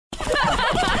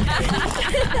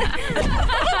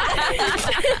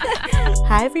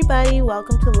Hi everybody,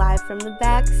 welcome to Live from the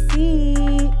Back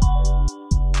Seat.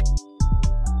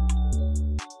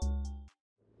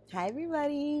 Hi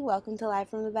everybody, welcome to Live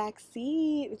from the Back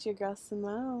Seat. It's your girl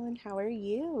Simone. How are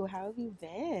you? How have you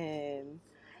been?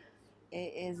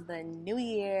 It is the new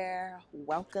year.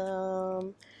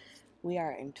 Welcome. We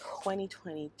are in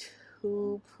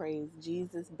 2022. Praise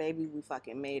Jesus, baby. We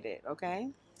fucking made it,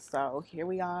 okay? So here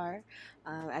we are.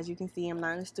 As you can see, I'm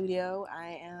not in the studio.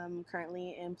 I am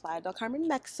currently in Playa del Carmen,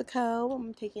 Mexico.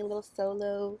 I'm taking a little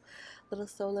solo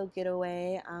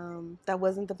getaway. That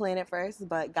wasn't the plan at first,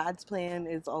 but God's plan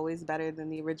is always better than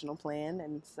the original plan.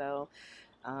 And so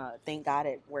thank God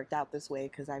it worked out this way,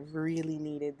 because I really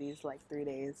needed these like 3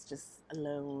 days just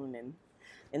alone and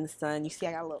in the sun. You see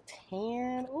I got a little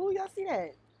tan. Oh, y'all see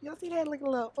that? Y'all see that? Looking a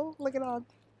little, oh, looking all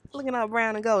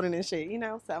brown and golden and shit, you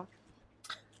know? So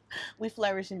we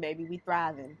flourishing, baby. We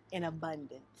thriving in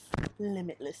abundance,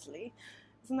 limitlessly.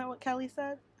 Isn't that what Kelly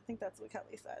said? I think that's what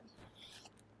Kelly said.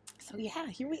 So yeah,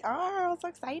 here we are. I'm so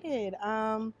excited.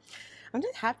 I'm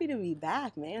just happy to be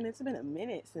back, man. It's been a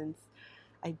minute since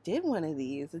I did one of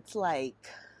these. It's like,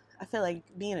 I feel like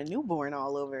being a newborn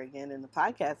all over again in the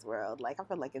podcast world. Like, I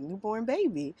feel like a newborn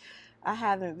baby. I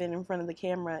haven't been in front of the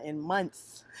camera in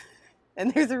months.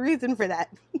 And there's a reason for that.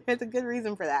 There's a good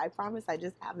reason for that. I promise I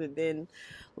just haven't been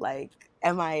like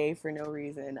MIA for no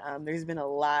reason. There's been a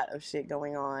lot of shit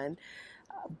going on,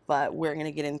 but we're going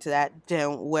to get into that.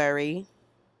 Don't worry.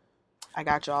 I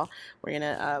got y'all. We're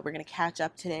gonna catch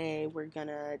up today. We're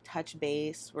gonna touch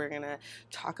base. We're gonna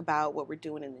talk about what we're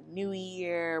doing in the new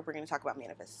year. We're gonna talk about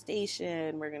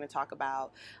manifestation. We're gonna talk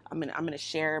about. I'm gonna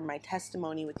share my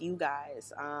testimony with you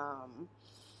guys. And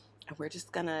we're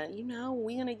just gonna,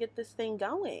 we're gonna get this thing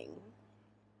going.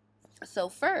 So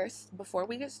first, before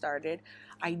we get started,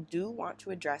 I do want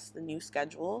to address the new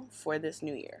schedule for this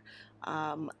new year.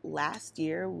 Last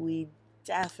year we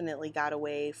definitely got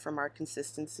away from our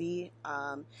consistency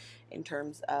in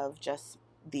terms of just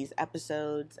these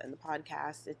episodes and the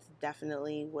podcast. It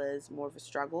definitely was more of a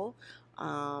struggle.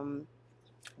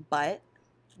 But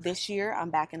this year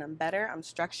I'm back and I'm better. I'm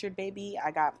structured, baby.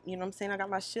 I got, I got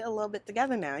my shit a little bit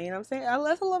together now. That's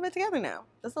a little bit together now.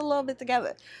 That's a little bit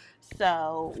together.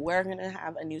 So we're going to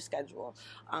have a new schedule.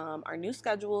 Our new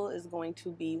schedule is going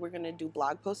to be, we're going to do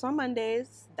blog posts on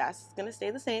Mondays. That's going to stay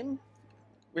the same.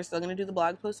 We're still going to do the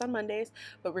blog posts on Mondays,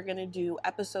 but we're going to do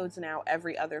episodes now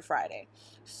every other Friday.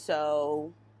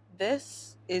 So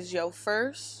this is your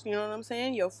first,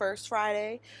 your first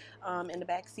Friday back in the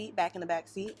back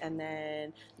seat. And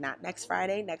then not next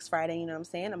Friday, I'm going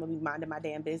to be minding my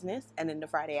damn business. And then the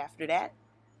Friday after that,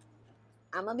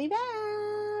 I'm going to be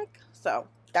back. So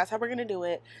that's how we're going to do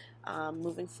it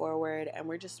moving forward. And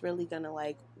we're just really going to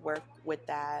work with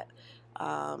that.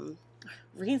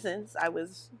 Reasons I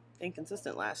was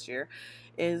inconsistent last year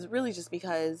is really just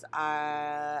because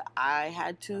I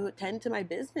had to attend to my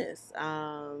business.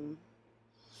 Having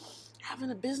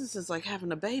a business is like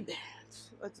having a baby.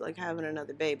 It's like having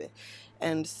another baby.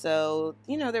 And so,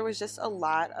 there was just a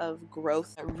lot of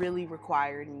growth that really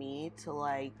required me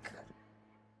to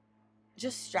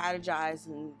just strategize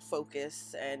and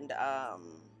focus and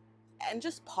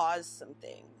just pause some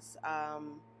things.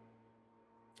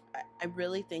 I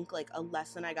really think a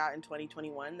lesson I got in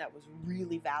 2021 that was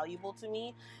really valuable to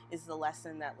me is the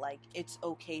lesson that it's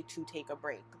okay to take a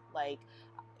break.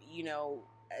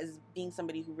 As being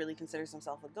somebody who really considers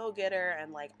himself a go-getter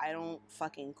and I don't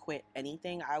fucking quit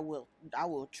anything. I will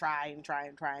try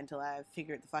until I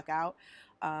figure it the fuck out.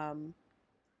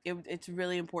 It's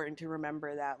really important to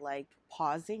remember that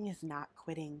pausing is not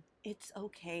quitting. It's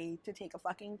okay to take a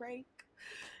fucking break.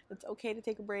 It's okay to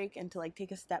take a break and to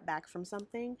take a step back from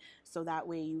something, so that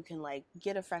way you can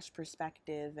get a fresh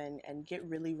perspective and get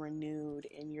really renewed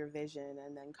in your vision,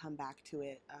 and then come back to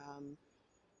it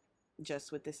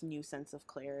just with this new sense of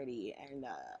clarity and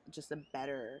just a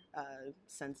better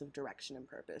sense of direction and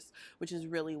purpose, which is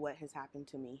really what has happened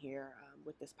to me here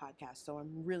with this podcast. So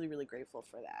I'm really, really grateful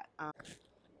for that.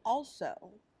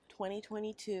 Also,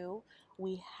 2022,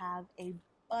 we have a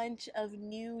bunch of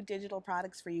new digital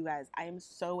products for you guys. I am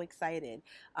so excited.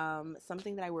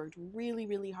 Something that I worked really,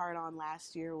 really hard on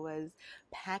last year was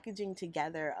packaging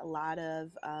together a lot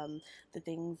of the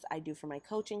things I do for my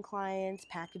coaching clients,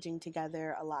 packaging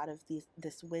together a lot of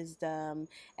this wisdom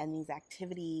and these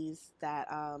activities that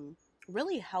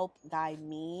really help guide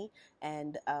me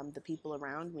and the people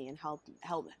around me, and help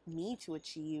me to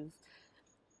achieve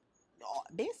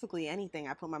basically anything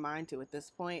I put my mind to at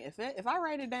this point. If I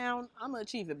write it down, I'm gonna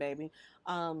achieve it, baby.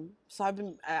 So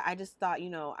I just thought,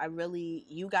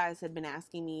 you guys had been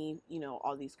asking me,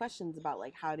 all these questions about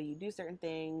like how do you do certain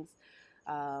things,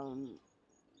 um,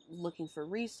 looking for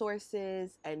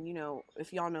resources, and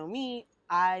if y'all know me,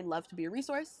 I love to be a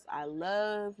resource. I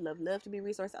love to be a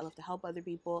resource. I love to help other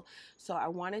people. So I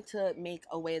wanted to make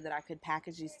a way that I could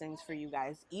package these things for you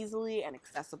guys easily and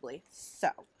accessibly. So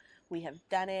we have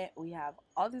done it. We have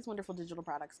all these wonderful digital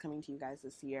products coming to you guys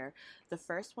this year. The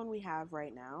first one we have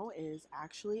right now is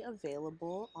actually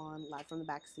available on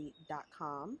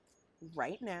livefromthebackseat.com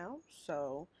right now.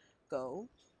 So go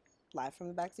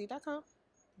livefromthebackseat.com.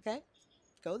 Okay,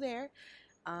 go there.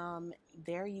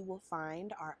 There you will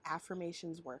find our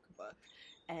affirmations workbook.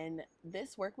 And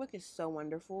this workbook is so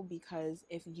wonderful because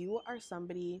if you are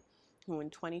somebody who in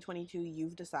 2022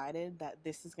 you've decided that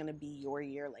this is going to be your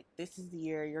year, like this is the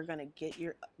year you're going to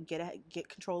get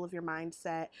control of your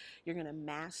mindset, you're going to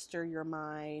master your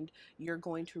mind, you're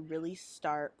going to really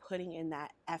start putting in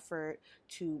that effort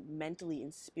to mentally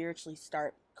and spiritually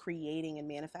start creating and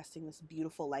manifesting this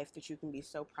beautiful life that you can be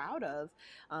so proud of.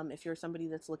 If you're somebody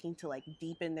that's looking to like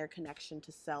deepen their connection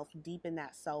to self, deepen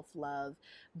that self-love,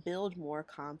 build more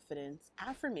confidence,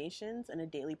 affirmations and a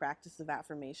daily practice of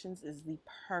affirmations is the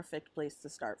perfect place to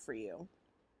start for you.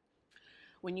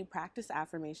 When you practice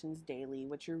affirmations daily,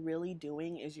 what you're really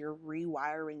doing is you're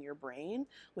rewiring your brain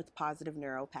with positive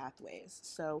neural pathways.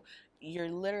 So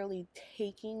you're literally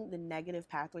taking the negative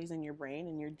pathways in your brain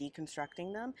and you're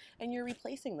deconstructing them and you're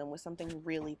replacing them with something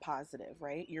really positive,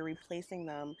 right? You're replacing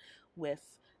them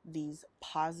with these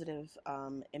positive,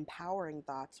 empowering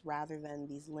thoughts rather than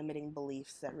these limiting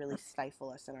beliefs that really stifle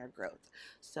us in our growth.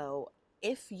 So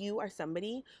if you are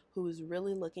somebody who is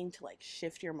really looking to like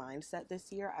shift your mindset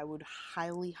this year, I would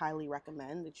highly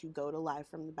recommend that you go to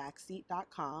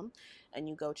livefromthebackseat.com and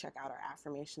you go check out our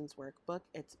affirmations workbook.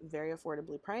 It's very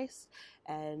affordably priced,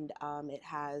 and it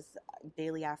has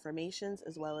daily affirmations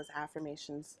as well as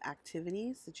affirmations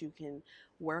activities that you can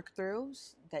work through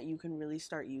that you can really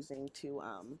start using to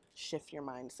shift your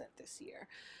mindset this year.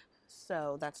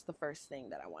 So that's the first thing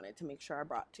that I wanted to make sure I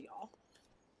brought to y'all.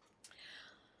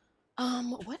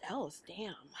 What else?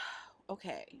 Damn.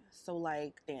 Okay, so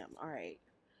like, damn, all right.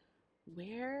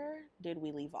 Where did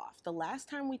we leave off? The last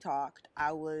time we talked,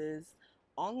 I was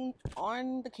on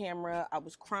the camera. I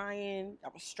was crying. I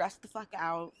was stressed the fuck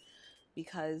out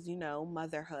because,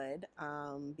 motherhood.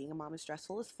 Being a mom is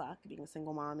stressful as fuck. Being a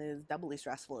single mom is doubly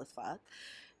stressful as fuck.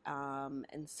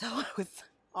 And so I was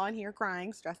on here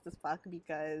crying, stressed as fuck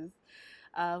because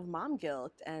of mom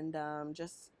guilt and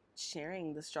just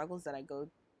sharing the struggles that I go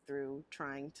through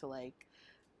trying to like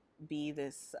be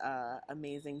this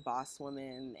amazing boss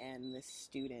woman and this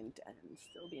student and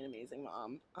still be an amazing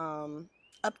mom.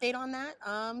 Update on that.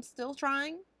 Still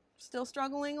trying, still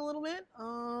struggling a little bit.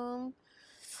 You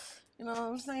know what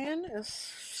I'm saying?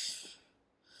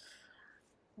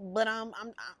 But I'm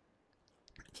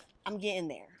getting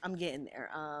there. I'm getting there.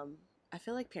 I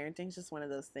feel like parenting is just one of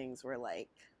those things where like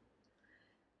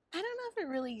I don't know if it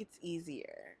really gets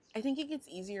easier. I think it gets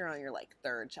easier on your like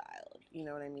third child. You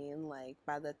know what I mean? Like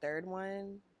by the third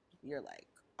one, you're like,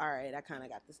 all right, I kind of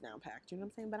got this down packed. You know what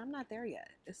I'm saying? But I'm not there yet.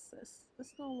 It's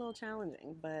still a little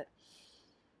challenging, but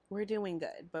we're doing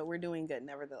good. But we're doing good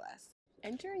nevertheless.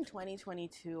 Entering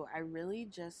 2022, I've really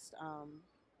just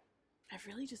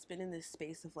been in this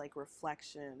space of like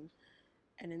reflection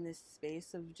and in this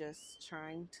space of just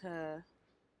trying to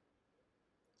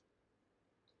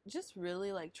just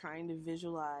really like trying to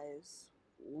visualize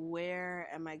where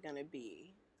am I gonna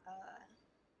be,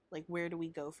 like where do we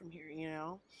go from here,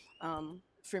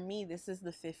 for me this is the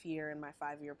 5th year in my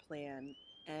 5-year plan,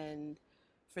 and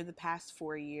for the past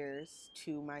 4 years,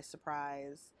 to my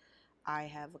surprise, I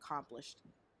have accomplished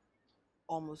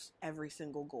almost every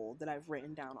single goal that I've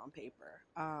written down on paper.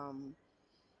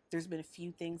 There's been a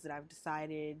few things that I've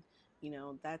decided,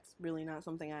 that's really not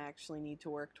something I actually need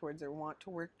to work towards or want to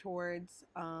work towards.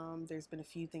 There's been a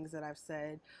few things that I've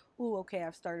said, oh, okay,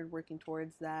 I've started working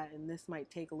towards that, and this might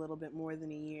take a little bit more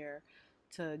than a year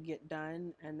to get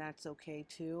done, and that's okay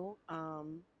too.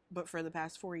 But for the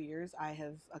past 4 years, I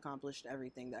have accomplished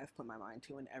everything that I've put my mind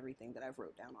to and everything that I've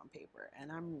wrote down on paper,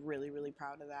 and I'm really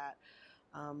proud of that.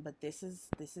 But this is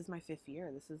my 5th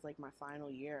year. This is like my final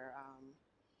year,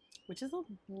 which is a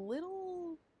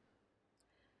little,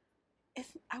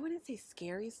 I wouldn't say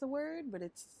scary is the word, but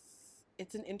it's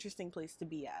an interesting place to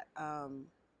be at.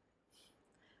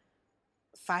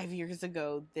 5 years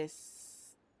ago, this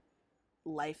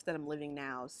life that I'm living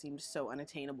now seemed so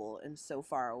unattainable and so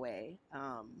far away.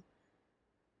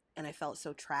 and I felt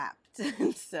so trapped.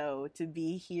 And so to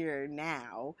be here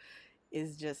now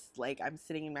is just like, I'm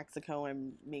sitting in Mexico,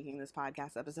 I'm making this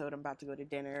podcast episode, I'm about to go to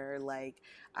dinner. Like,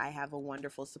 I have a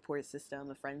wonderful support system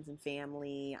of friends and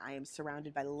family. I am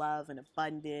surrounded by love and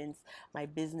abundance. My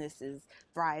business is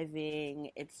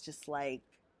thriving. It's just like,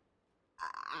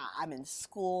 I'm in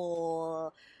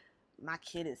school. My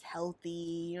kid is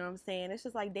healthy, you know what I'm saying? It's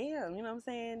just like, damn, you know what I'm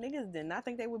saying? Niggas did not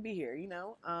think they would be here, you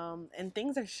know? And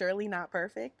things are surely not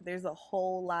perfect. There's a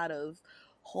whole lot of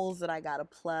holes that I gotta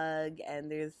plug,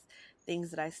 and there's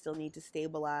things that I still need to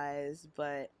stabilize,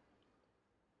 but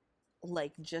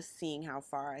like, just seeing how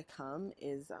far I come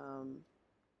is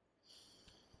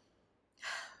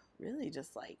really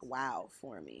just like wow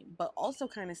for me. But also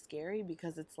kind of scary,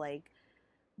 because it's like,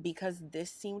 because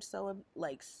this seemed so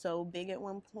like so big at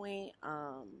one point,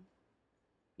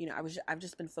 you know, I've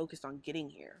just been focused on getting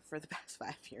here for the past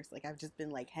 5 years. Like, I've just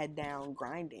been like head down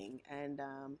grinding, and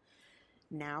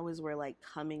now as we're like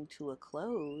coming to a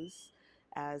close,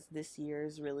 as this year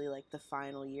is really like the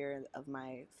final year of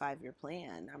my 5 year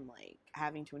plan, I'm like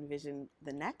having to envision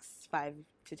the next 5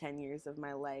 to 10 years of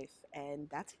my life, and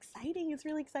that's exciting. It's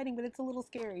really exciting, but it's a little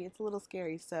scary. It's a little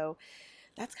scary. So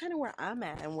that's kind of where I'm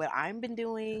at and what I've been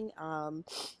doing. Kind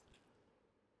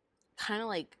of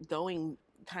like going,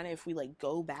 kind of, if we like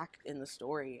go back in the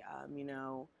story, you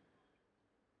know,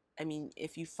 I mean,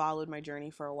 if you followed my journey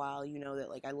for a while, you know that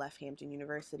like I left Hampton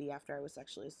University after I was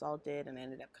sexually assaulted, and I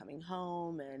ended up coming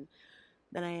home, and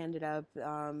then I ended up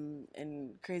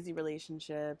in crazy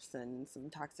relationships and some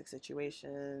toxic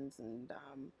situations, and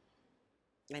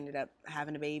I ended up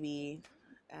having a baby,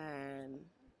 and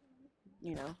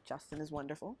you know, Justin is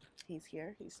wonderful. He's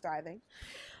here. He's thriving.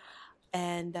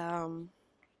 And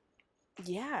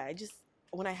yeah, I just,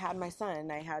 when I had my son,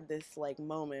 I had this like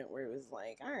moment where it was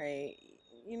like, all right,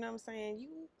 you know what I'm saying?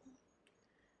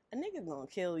 A nigga gonna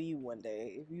kill you one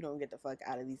day if you don't get the fuck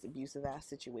out of these abusive ass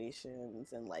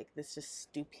situations, and like this just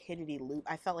stupidity loop.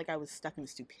 I felt like I was stuck in a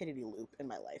stupidity loop in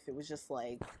my life. It was just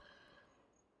like,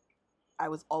 I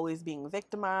was always being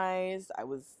victimized. I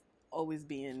was always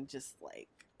being just like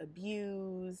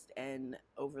abused and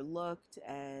overlooked,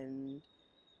 and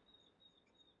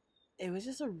it was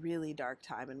just a really dark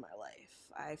time in my life.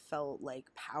 I felt like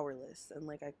powerless, and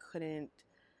like I couldn't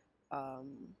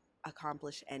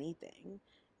accomplish anything.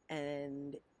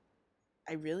 And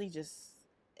I really just,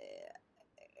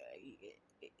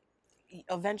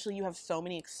 eventually you have so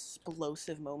many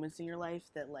explosive moments in your life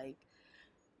that like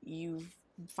you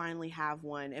finally have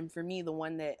one. And for me, the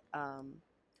one that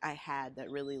I had that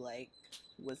really like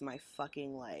was my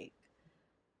fucking like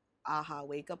aha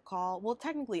wake up call. Well,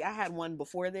 technically I had one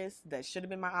before this that should have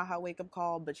been my aha wake up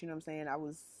call, but you know what I'm saying?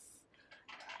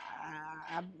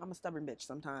 I'm a stubborn bitch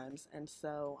sometimes. And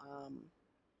so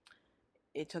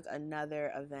it took another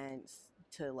event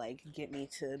to like get me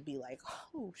to be like,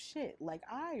 oh shit, like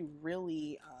I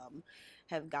really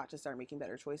have got to start making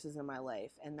better choices in my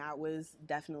life. And that was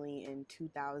definitely in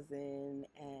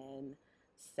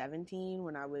 2017,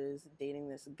 when I was dating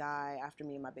this guy after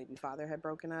me and my baby father had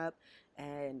broken up,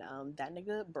 and that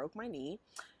nigga broke my knee.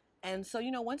 And so,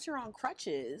 you know, once you're on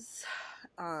crutches,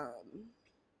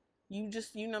 you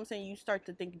just, you know what I'm saying, you start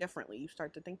to think differently. You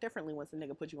start to think differently once a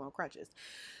nigga puts you on crutches.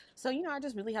 So, you know, I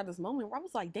just really had this moment where I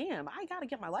was like, damn, I gotta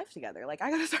get my life together. Like,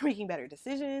 I gotta start making better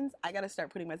decisions. I gotta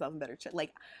start putting myself in better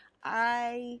like,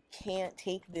 I can't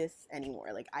take this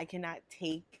anymore. Like, I cannot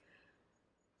take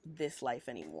this life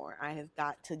anymore. I have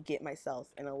got to get myself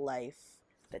in a life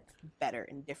that's better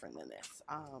and different than this.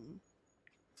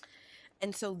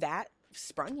 And so that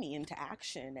sprung me into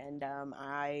action, and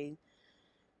I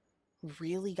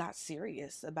really got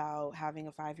serious about having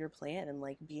a 5 year plan and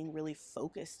like being really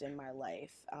focused in my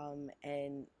life.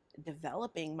 And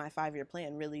developing my 5 year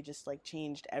plan really just like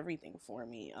changed everything for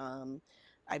me.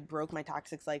 I broke my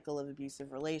toxic cycle of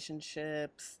abusive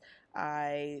relationships.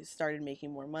 I started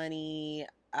making more money.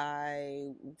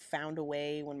 I found a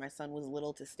way when my son was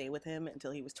little to stay with him until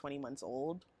he was 20 months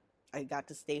old. I got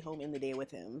to stay home in the day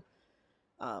with him,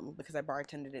 because I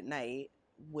bartended at night,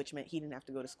 which meant he didn't have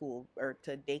to go to school or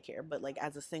to daycare. But like,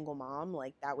 as a single mom,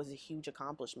 like that was a huge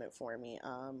accomplishment for me.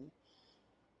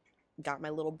 Got my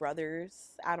little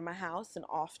brothers out of my house and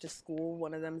off to school.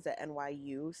 One of them's at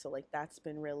NYU, so like that's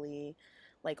been really,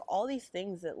 like, all these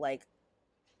things that like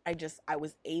I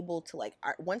was able to like,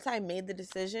 once I made the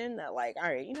decision that like,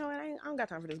 all right, you know what, I don't got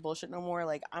time for this bullshit no more.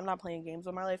 Like, I'm not playing games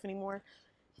with my life anymore.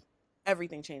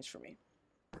 Everything changed for me.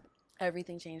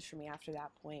 Everything changed for me after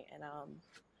that point, and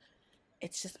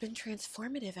it's just been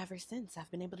transformative ever since. I've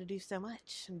been able to do so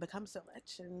much and become so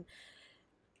much, and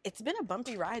it's been a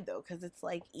bumpy ride though, because it's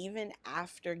like even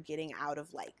after getting out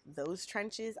of like those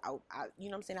trenches, you know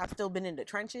what I'm saying, I've still been in the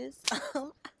trenches. I've still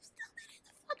been in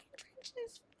the fucking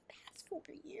trenches for the past 4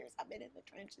 years. I've been in the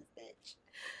trenches, bitch.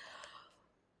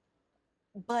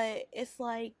 But it's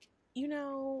like, you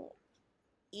know,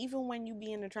 even when you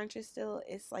be in the trenches still,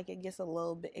 it's like it gets a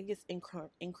little bit, it gets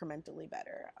incrementally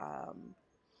better.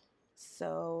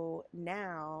 So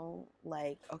now,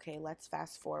 like, okay, let's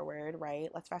fast forward, right?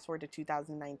 Let's fast forward to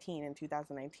 2019. In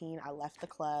 2019, I left the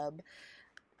club,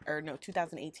 or no,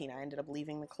 2018, I ended up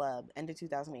leaving the club. End of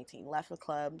 2018, left the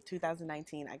club.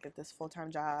 2019, I get this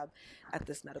full-time job at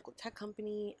this medical tech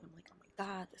company. And I'm like, oh my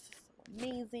God, this is so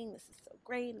amazing. This is so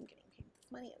great. I'm getting paid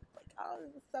this money. And I'm like, oh,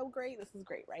 this is so great. This is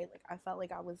great, right? Like, I felt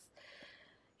like I was,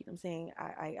 you know what I'm saying?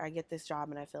 I get this job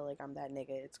and I feel like I'm that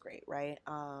nigga. It's great, right?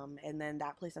 And then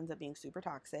that place ends up being super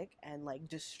toxic and like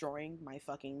destroying my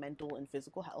fucking mental and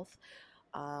physical health.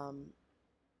 Um,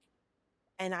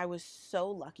 and I was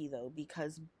so lucky though,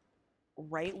 because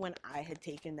right when I had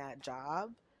taken that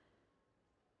job,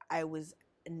 I was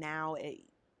now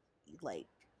like,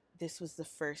 this was the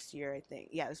first year, I think.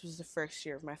 Yeah, this was the first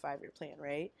year of my 5-year plan,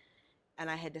 right? And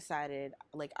I had decided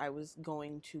like I was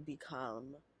going to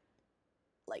become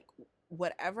like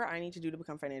whatever I need to do to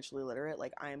become financially literate,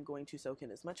 like I am going to soak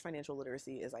in as much financial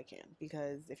literacy as I can,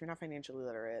 because if you're not financially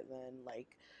literate, then like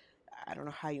I don't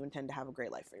know how you intend to have a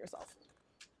great life for yourself.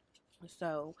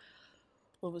 So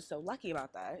what was so lucky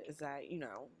about that is that, you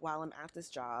know, while I'm at this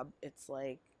job, it's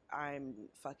like I'm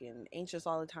fucking anxious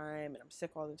all the time and I'm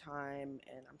sick all the time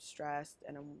and I'm stressed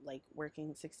and I'm like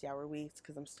working 60-hour weeks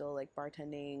because I'm still like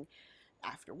bartending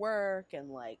after work,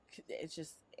 and like it's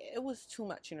just, it was too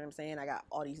much, you know what I'm saying? I got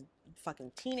all these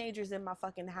fucking teenagers in my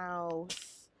fucking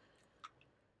house.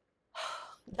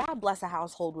 God bless a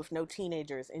household with no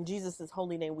teenagers. In Jesus'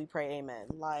 holy name we pray, amen.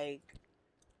 Like,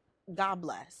 God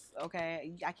bless,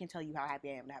 okay? I can't tell you how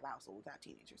happy I am to have a household without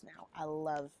teenagers now. I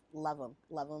love them.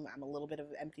 I'm a little bit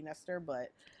of an empty nester, but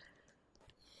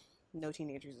no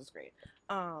teenagers is great.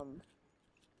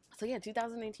 So yeah,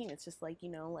 2019, it's just like, you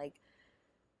know, like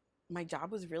my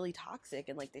job was really toxic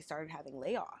and like they started having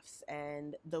layoffs,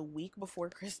 and the week before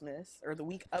Christmas, or the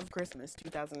week of Christmas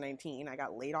 2019, I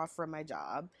got laid off from my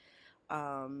job.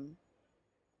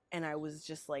 And I was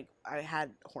just like, I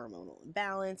had hormonal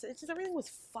imbalance. It's just, everything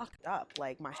was fucked up.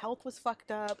 Like my health was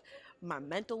fucked up, my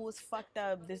mental was fucked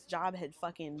up. This job had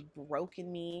fucking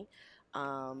broken me.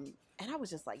 And I was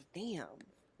just like,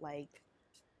 like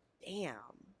damn,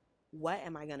 what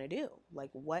am I gonna do?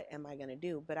 Like, what am I gonna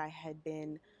do? But I had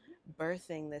been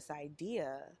birthing this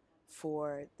idea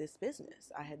for this business.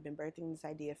 I had been birthing this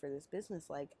idea for this business.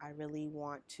 Like, I really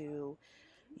want to,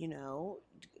 you know,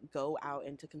 go out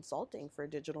into consulting for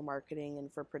digital marketing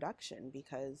and for production,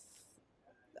 because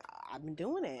I've been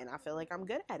doing it and I feel like I'm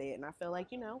good at it, and I feel like,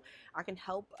 you know, I can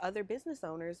help other business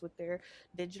owners with their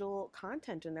digital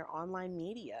content and their online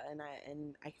media, and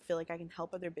I feel like I can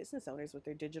help other business owners with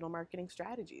their digital marketing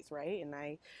strategies, right? And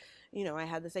I, you know, I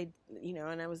had this, you know,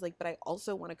 and I was like, but I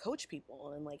also want to coach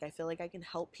people, and like I feel like I can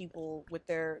help people with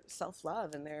their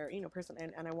self-love and their, you know, person,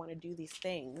 and I want to do these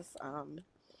things.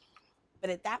 But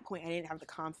at that point I didn't have the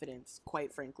confidence,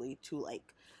 quite frankly, to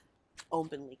like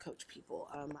openly coach people.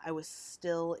 I was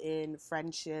still in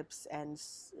friendships and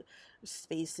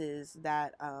spaces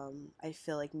that I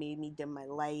feel like made me dim my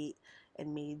light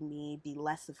and made me be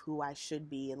less of who I should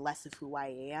be and less of who I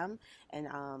am. And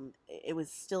it was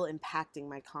still impacting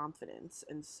my confidence.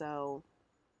 And so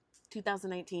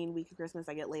 2019, week of Christmas,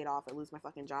 I get laid off. I lose my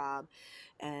fucking job.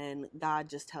 And God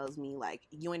just tells me, like,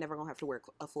 you ain't never gonna have to work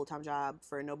a full-time job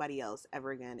for nobody else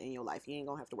ever again in your life. You ain't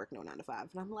gonna have to work no 9 to 5.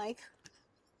 And I'm like,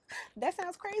 that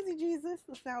sounds crazy, Jesus.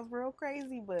 It sounds real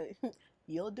crazy, but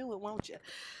you'll do it, won't you?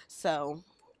 So,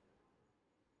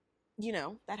 you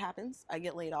know, that happens. I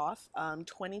get laid off.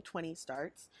 2020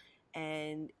 starts,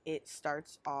 and it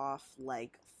starts off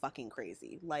like fucking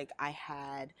crazy. Like, I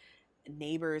had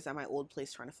neighbors at my old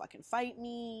place trying to fucking fight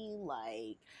me,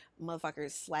 like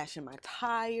motherfuckers slashing my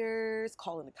tires,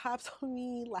 calling the cops on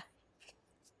me. Like,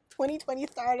 2020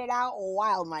 started out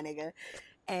wild, my nigga.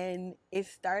 And it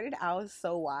started out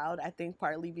so wild, I think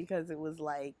partly because it was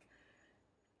like,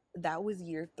 that was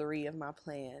year 3 of my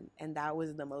plan, and that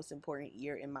was the most important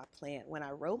year in my plan. When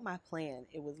I wrote my plan,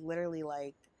 it was literally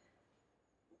like,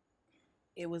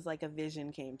 it was like a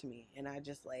vision came to me, and I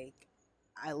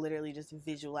literally just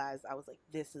visualized. I was like,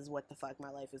 this is what the fuck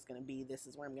my life is gonna be. This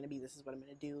is where I'm gonna be. This is what I'm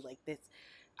gonna do. Like this,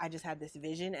 I just had this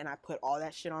vision, and I put all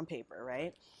that shit on paper,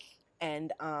 right?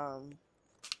 And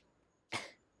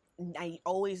I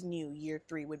always knew year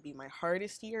 3 would be my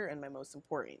hardest year and my most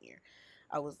important year.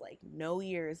 I was like, no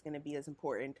year is going to be as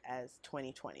important as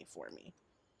 2020 for me.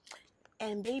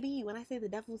 And baby, when I say the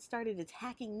devil started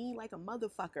attacking me like a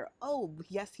motherfucker, oh,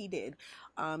 yes, he did.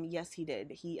 Yes, he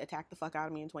did. He attacked the fuck out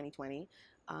of me in 2020.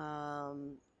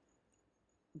 Um,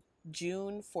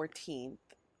 June 14th,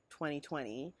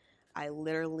 2020, I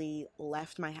literally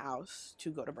left my house to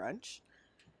go to brunch.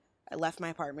 I left my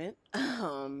apartment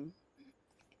to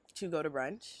go to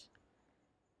brunch.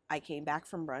 I came back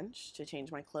from brunch to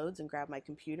change my clothes and grab my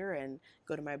computer and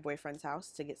go to my boyfriend's house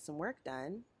to get some work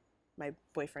done. My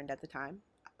boyfriend at the time,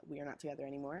 we are not together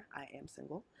anymore. I am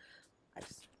single. I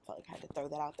just felt like I had to throw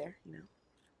that out there, you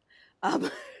know.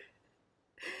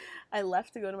 I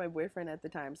left to go to my boyfriend at the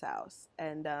time's house,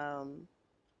 and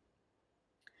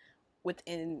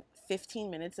within 15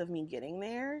 minutes of me getting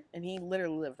there, and he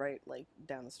literally lived right like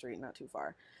down the street, not too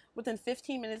far. Within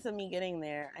 15 minutes of me getting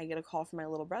there, I get a call from my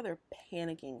little brother,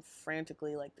 panicking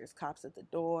frantically, like there's cops at the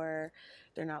door,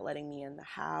 they're not letting me in the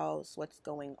house, what's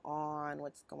going on,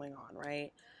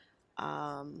 right?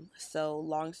 So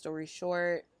long story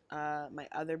short, my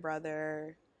other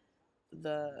brother,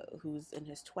 who's in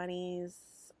his 20s,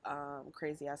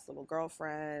 crazy ass little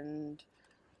girlfriend,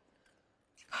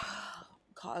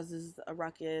 causes a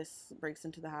ruckus, breaks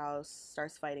into the house,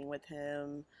 starts fighting with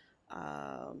him,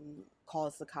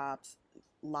 calls the cops,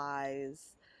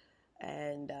 lies,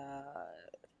 and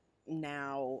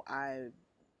now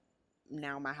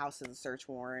my house is a search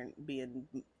warrant being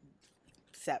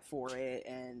set for it,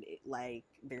 and like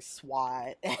there's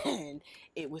SWAT, and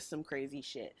it was some crazy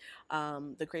shit.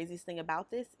 The craziest thing about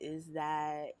this is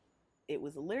that it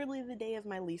was literally the day of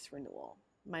my lease renewal.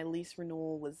 My lease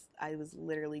renewal I was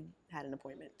literally had an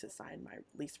appointment to sign my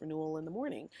lease renewal in the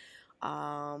morning.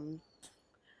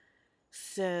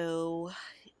 So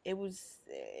it was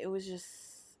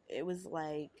just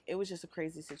a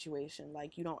crazy situation.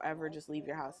 Like, you don't ever just leave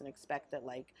your house and expect that,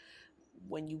 like,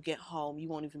 when you get home, you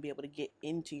won't even be able to get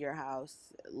into your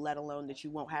house, let alone that you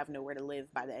won't have nowhere to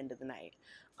live by the end of the night.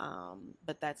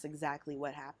 But that's exactly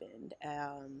what happened.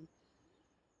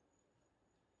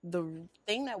 The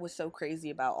thing that was so crazy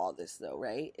about all this, though,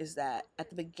 right, is that at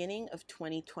the beginning of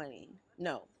 2020,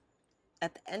 no,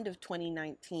 at the end of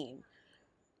 2019,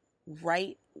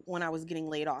 right when I was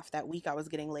getting laid off, that week I was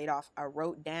getting laid off, I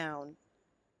wrote down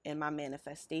in my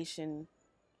manifestation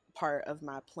part of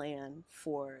my plan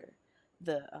for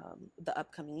the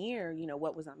upcoming year, you know,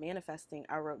 what was I manifesting?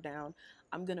 I wrote down,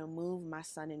 I'm gonna move my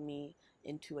son and me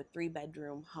into a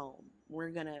 3-bedroom home.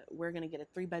 We're gonna get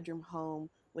a 3-bedroom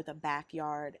home with a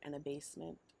backyard and a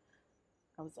basement.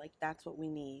 I was like, that's what we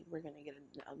need. We're gonna get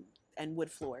and wood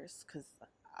floors, because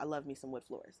I love me some wood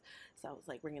floors. So I was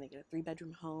like, we're gonna get a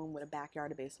 3-bedroom home with a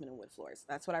backyard, a basement, and wood floors.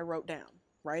 That's what I wrote down,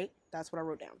 right? That's what I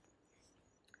wrote down.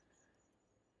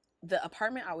 The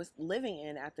apartment I was living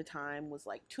in at the time was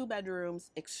like 2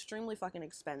 bedrooms, extremely fucking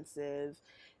expensive.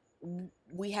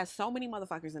 We had so many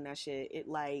motherfuckers in that shit. It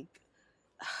like,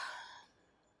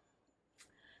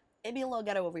 it'd be a little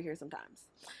ghetto over here sometimes.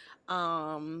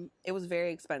 It was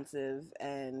very expensive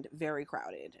and very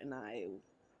crowded, and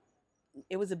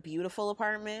it was a beautiful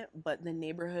apartment, but the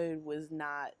neighborhood was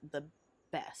not the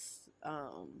best. You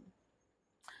know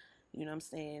what I'm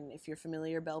saying? If you're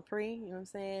familiar, Belpre, you know what I'm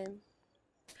saying?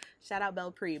 Shout out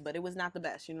Belpre, but it was not the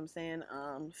best, you know what I'm saying?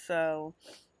 So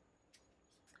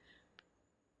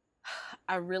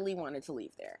I really wanted to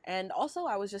leave there. And also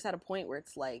I was just at a point where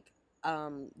it's like,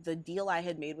 the deal I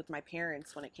had made with my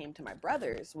parents when it came to my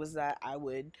brothers was that I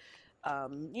would,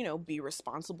 you know, be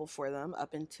responsible for them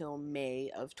up until May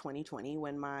of 2020,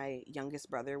 when my youngest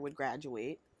brother would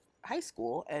graduate high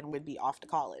school and would be off to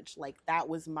college. Like, that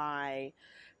was my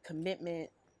commitment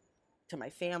to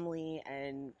my family,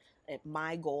 and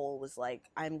my goal was like,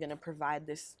 I'm gonna provide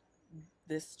this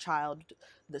child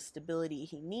the stability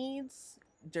he needs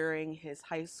during his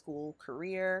high school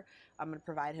career. I'm going to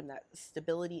provide him that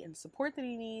stability and support that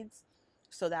he needs,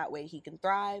 so that way he can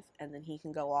thrive, and then he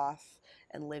can go off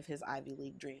and live his Ivy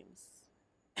League dreams.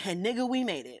 And nigga, we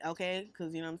made it, okay?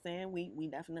 Because, you know what I'm saying? We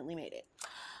definitely made it.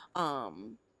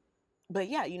 But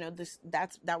yeah, you know,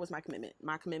 that was my commitment.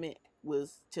 My commitment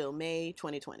was till May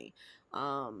 2020.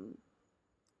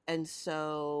 And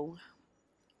so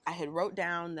I had wrote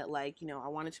down that, like, you know, I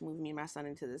wanted to move me and my son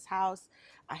into this house.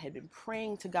 I had been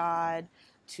praying to God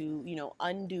to, you know,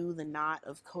 undo the knot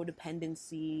of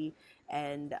codependency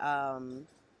and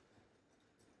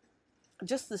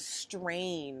just the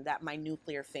strain that my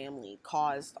nuclear family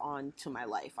caused onto my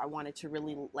life. I wanted to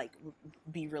really, like,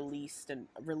 be released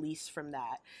from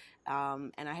that.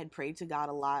 And I had prayed to God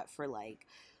a lot for, like,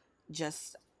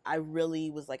 just, I really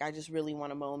was like, I just really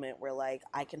want a moment where, like,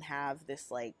 I can have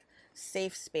this, like,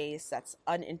 safe space that's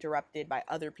uninterrupted by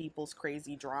other people's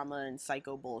crazy drama and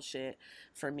psycho bullshit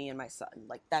for me and my son.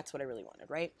 Like, that's what I really wanted,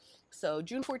 right? So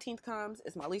June 14th comes,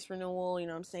 it's my lease renewal, you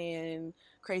know what I'm saying?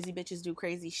 Crazy bitches do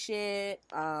crazy shit.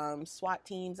 SWAT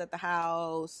teams at the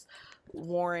house,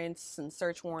 warrants and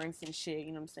search warrants and shit,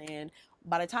 you know what I'm saying?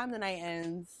 By the time the night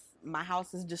ends, my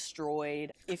house is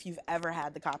destroyed. If you've ever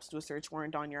had the cops do a search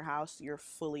warrant on your house, you're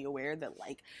fully aware that,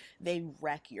 like, they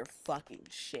wreck your fucking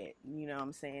shit. You know what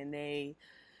I'm saying? They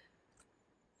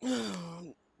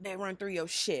run through your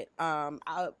shit.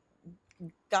 God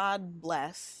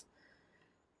bless,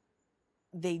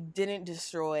 they didn't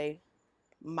destroy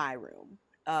my room,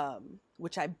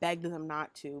 which I begged them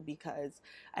not to, because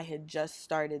I had just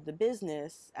started the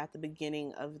business at the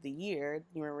beginning of the year.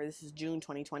 You remember, this is June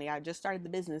 2020. I just started the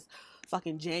business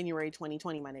fucking January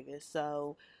 2020, my nigga.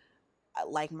 So,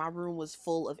 like, my room was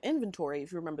full of inventory.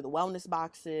 If you remember, the wellness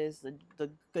boxes, the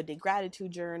good day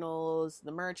gratitude journals,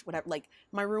 the merch, whatever. Like,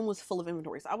 my room was full of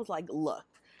inventory. So I was like, look,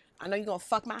 I know you're gonna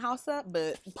fuck my house up,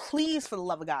 but please, for the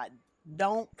love of God,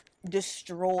 don't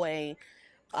destroy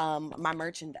my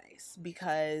merchandise,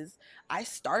 because I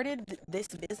started this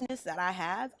business that I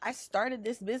have. I started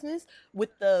this business with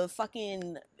the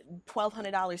fucking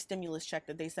 $1,200 stimulus check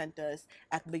that they sent us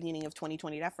at the beginning of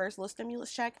 2020. That first little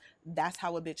stimulus check, that's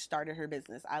how a bitch started her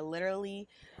business. I literally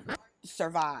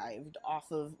survived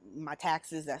off of my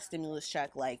taxes, that stimulus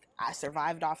check. Like, I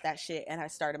survived off that shit, and I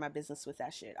started my business with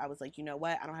that shit. I was like, you know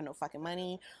what, I don't have no fucking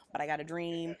money, but I got a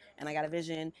dream, and I got a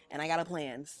vision, and I got a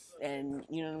plan. And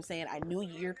you know what I'm saying, I knew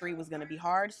year 3 was going to be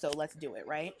hard, so let's do it,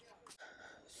 right?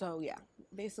 So yeah,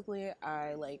 basically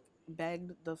I, like,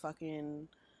 begged the fucking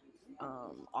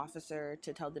officer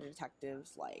to tell the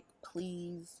detectives, like,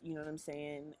 please, you know what I'm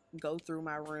saying, go through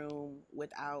my room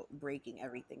without breaking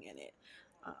everything in it.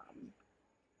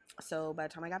 So by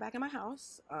the time I got back in my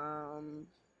house,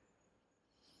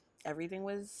 everything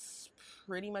was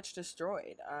pretty much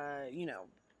destroyed.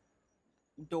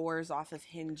 Doors off of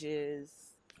hinges,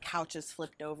 couches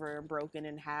flipped over and broken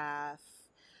in half,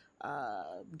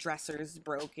 dressers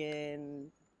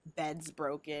broken, beds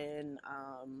broken.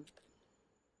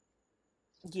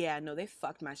 Yeah, no, they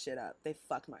fucked my shit up. They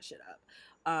fucked my shit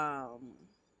up.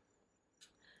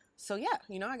 So yeah,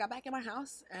 I got back in my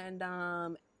house,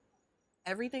 and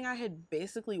everything I had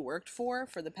basically worked for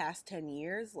the past 10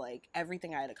 years, like,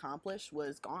 everything I had accomplished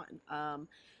was gone.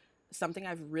 Something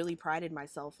I've really prided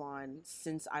myself on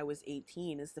since I was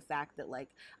 18 is the fact that, like,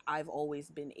 I've always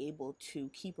been able to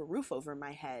keep a roof over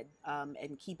my head,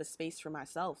 and keep a space for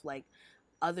myself. Like,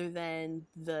 other than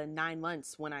the 9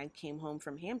 months when I came home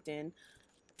from Hampton,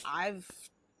 I've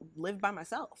lived by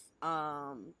myself.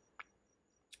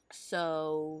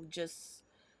 So just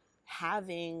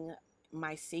having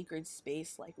my sacred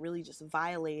space, like, really just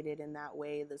violated in that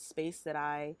way, the space that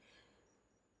I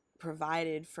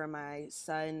provided for my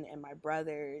son and my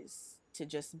brothers to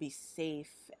just be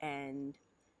safe and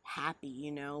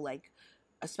happy, like,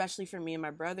 especially for me and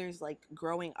my brothers, like,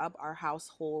 growing up, our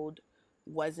household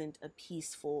wasn't a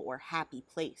peaceful or happy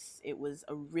place. It was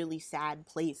a really sad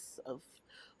place of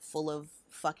full of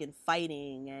fucking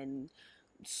fighting and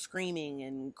screaming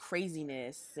and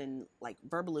craziness and, like,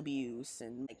 verbal abuse,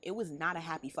 and, like, it was not a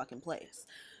happy fucking place.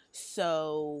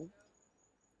 So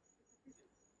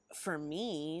for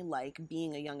me, like,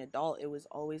 being a young adult, it was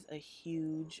always a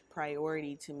huge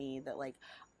priority to me that, like,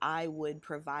 I would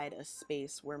provide a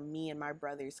space where me and my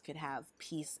brothers could have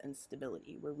peace and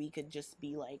stability, where we could just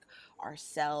be, like,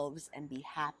 ourselves and be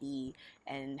happy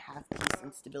and have peace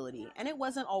and stability. And it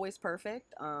wasn't always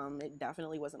perfect. It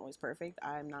definitely wasn't always perfect.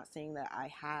 I'm not saying that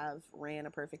I have ran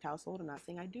a perfect household. I'm not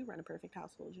saying I do run a perfect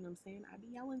household. You know what I'm saying? I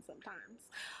be yelling sometimes.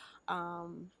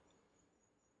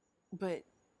 But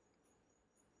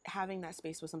having that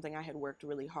space was something I had worked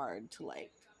really hard to,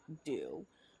 like, do.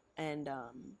 And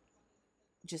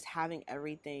just having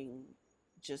everything,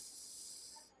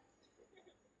 just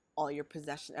all your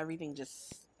possession, everything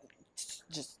just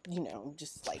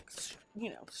like,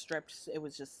 stripped. It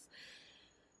was just,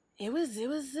 it was a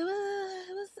little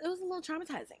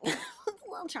traumatizing. It was a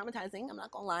little traumatizing, I'm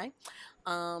not gonna lie.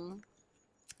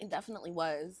 It definitely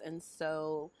was. And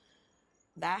so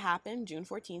that happened June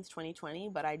 14th, 2020.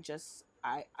 But I just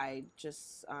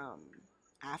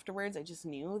afterwards, I just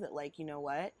knew that, like, you know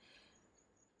what,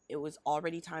 it was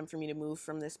already time for me to move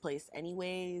from this place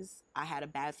anyways. I had a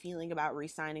bad feeling about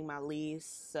re-signing my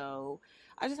lease, so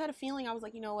I just had a feeling. I was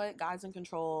like, you know what, God's in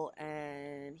control,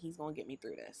 and he's gonna get me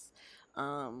through this.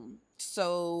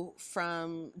 So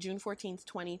from June 14th,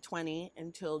 2020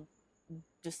 until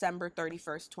December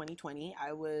 31st, 2020,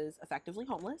 I was effectively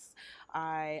homeless.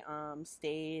 I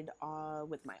stayed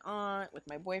with my aunt, with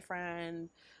my boyfriend,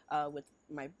 with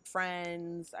my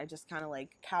friends. I just kind of like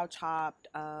couch hopped.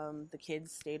 The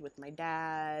kids stayed with my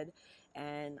dad.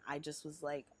 And I just was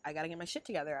like, I gotta get my shit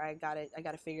together. I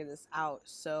gotta figure this out.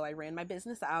 So I ran my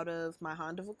business out of my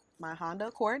Honda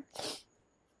Accord.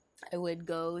 I would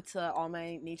go to all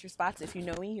my nature spots. If you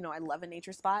know me, you know I love a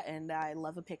nature spot and I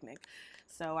love a picnic.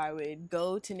 So I would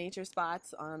go to nature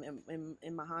spots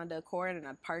in my Honda Accord, and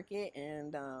I'd park it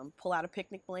and pull out a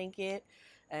picnic blanket.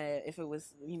 If it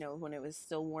was, you know, when it was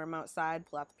still warm outside,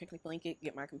 pull out the picnic blanket,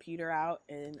 get my computer out,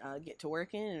 and get to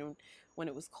working. And when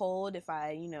it was cold, if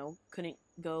I, you know, couldn't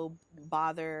go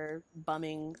bother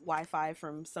bumming Wi-Fi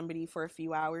from somebody for a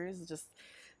few hours, just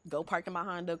go park in my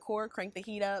Honda Accord, crank the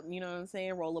heat up, you know what I'm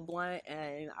saying, roll a blunt,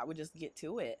 and I would just get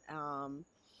to it.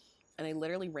 And I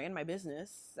literally ran my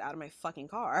business out of my fucking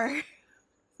car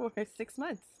for 6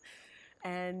 months.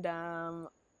 And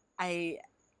I,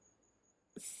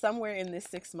 somewhere in this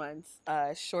 6 months,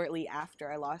 shortly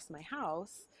after I lost my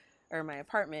house or my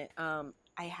apartment,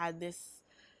 I had this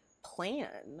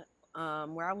plan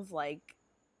where I was like,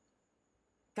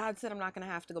 God said I'm not going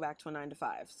to have to go back to a 9 to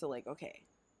 5. So like, okay,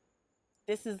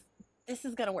 this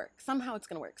is gonna work. Somehow it's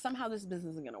gonna work. Somehow this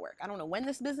business is gonna work. I don't know when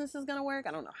this business is gonna work.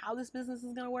 I don't know how this business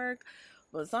is gonna work,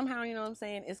 but somehow, you know what I'm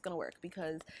saying, it's gonna work,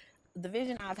 because the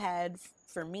vision I've had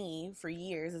for me for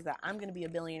years is that I'm gonna be a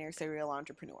billionaire serial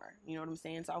entrepreneur. You know what I'm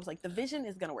saying? So I was like, the vision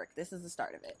is gonna work. This is the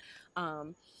start of it.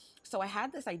 So I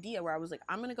had this idea where I was like,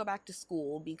 I'm gonna go back to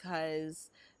school, because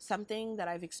something that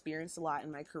I've experienced a lot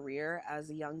in my career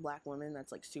as a young black woman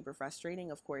that's like super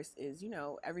frustrating, of course, is, you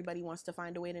know, everybody wants to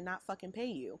find a way to not fucking pay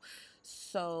you.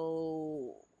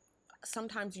 So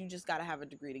sometimes you just got to have a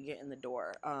degree to get in the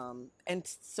door. And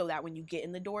so that when you get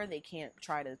in the door, they can't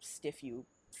try to stiff you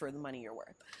for the money you're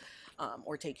worth,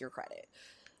 or take your credit.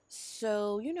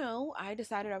 So, you know, I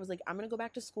decided, I was like, I'm going to go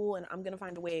back to school and I'm going to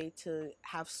find a way to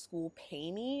have school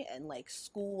pay me, and like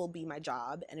school will be my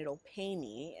job and it'll pay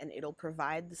me and it'll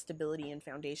provide the stability and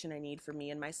foundation I need for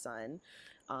me and my son,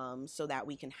 so that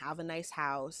we can have a nice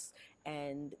house,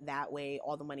 and that way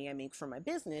all the money I make from my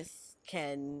business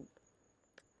can,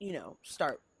 you know,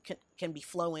 can be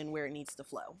flowing where it needs to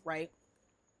flow, right?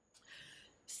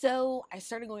 So I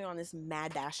started going on this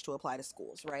mad dash to apply to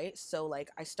schools, right? So like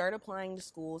I start applying to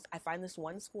schools. I find this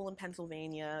one school in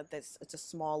Pennsylvania it's a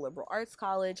small liberal arts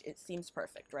college. It seems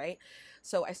perfect, right?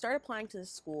 So I start applying to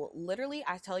this school. Literally,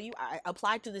 I tell you, I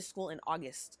applied to this school in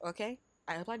August, okay?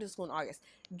 I applied to the school in August,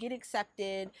 get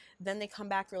accepted. Then they come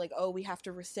back, they're like, oh, we have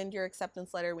to rescind your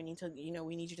acceptance letter. We need to, you know,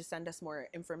 we need you to send us more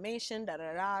information, da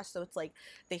da da. So it's like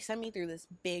they send me through this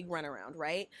big runaround,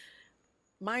 right?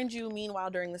 Mind you, meanwhile,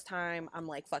 during this time, I'm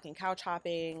like fucking couch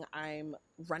hopping. I'm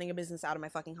running a business out of my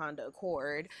fucking Honda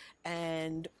Accord.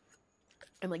 And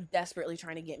I'm like desperately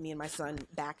trying to get me and my son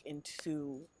back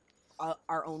into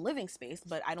our own living space.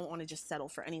 But I don't want to just settle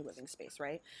for any living space,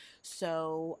 right?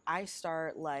 So I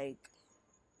start like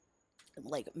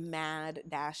mad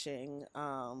dashing,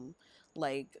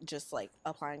 like just like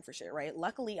applying for shit, right?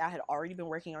 Luckily I had already been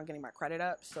working on getting my credit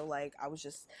up, so like I was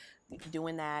just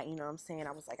doing that, you know what I'm saying?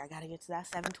 I was like, I gotta get to that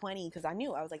 720, because I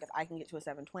knew, I was like, if I can get to a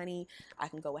 720, I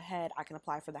can go ahead, I can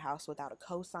apply for the house without a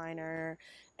co-signer,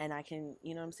 and I can,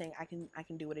 you know what I'm saying, I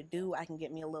can do what it do. I can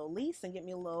get me a little lease and get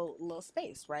me a little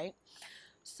space, right?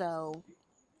 So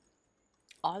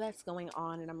all that's going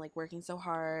on, and I'm like working so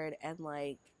hard, and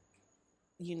like,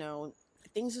 you know,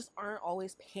 things just aren't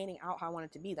always panning out how I want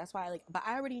it to be. That's why but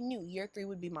I already knew year 3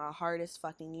 would be my hardest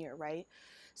fucking year, right?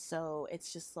 So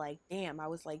it's just like, damn, I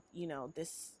was like, you know,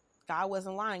 this God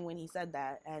wasn't lying when he said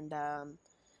that. And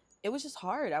it was just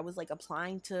hard. I was like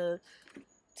applying to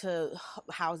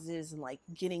houses and like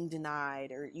getting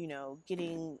denied, or, you know,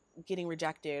 getting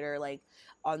rejected, or like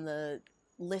on the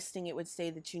listing it would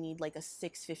say that you need like a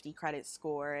 650 credit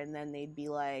score, and then they'd be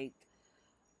like,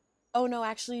 oh no,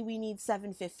 actually we need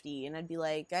 750, and I'd be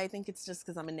like, I think it's just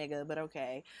because I'm a nigga, but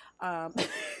okay.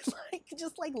 Like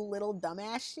just like little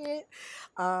dumbass shit.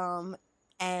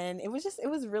 And it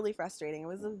was really frustrating. It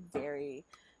was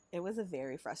a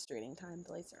very frustrating time.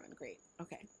 The lights are on. Great.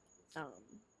 Okay. um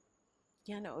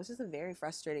yeah, no, it was just a very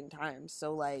frustrating time.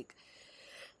 So like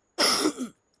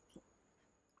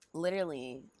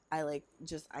literally,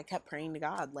 I kept praying to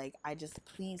God, like, I just,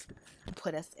 please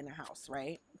put us in a house,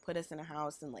 right? Put us in a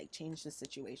house and like change the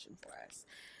situation for us.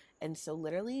 And so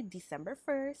literally December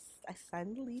 1st, I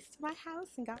signed the lease to my house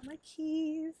and got my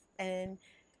keys. And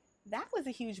that was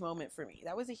a huge moment for me.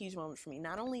 That was a huge moment for me.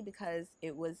 Not only because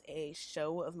it was a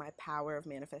show of my power of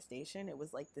manifestation, it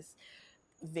was like this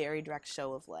very direct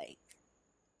show of like,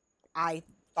 I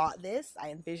thought this, I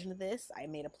envisioned this, I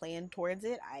made a plan towards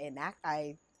it,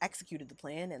 I executed the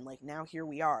plan, and like now here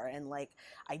we are. And like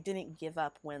I didn't give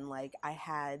up when like I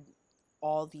had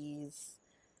all these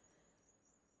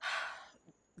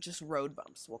just road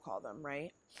bumps, we'll call them,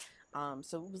 right?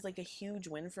 So it was like a huge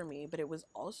win for me, but it was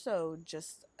also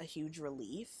just a huge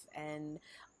relief and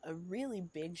a really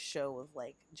big show of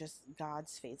like just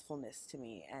God's faithfulness to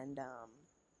me, and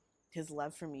his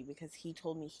love for me, because he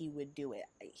told me he would do it.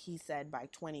 He said by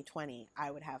 2020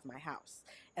 I would have my house,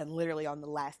 and literally on the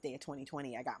last day of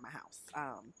 2020 I got my house.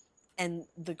 And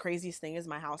the craziest thing is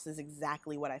my house is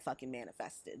exactly what I fucking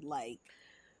manifested. Like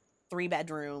 3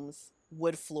 bedrooms,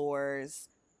 wood floors,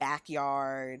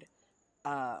 backyard,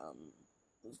 um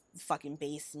fucking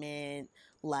basement.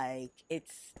 Like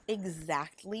it's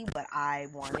exactly what I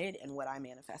wanted and what I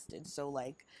manifested. So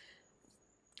like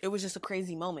it was just a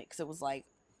crazy moment, because it was like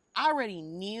I already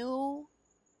knew,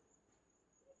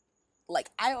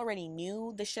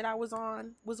 the shit I was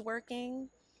on was working.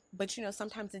 But you know,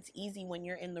 sometimes it's easy when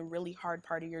you're in the really hard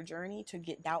part of your journey to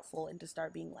get doubtful and to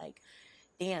start being like,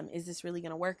 damn, is this really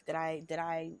gonna work? Did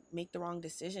I make the wrong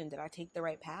decision? Did I take the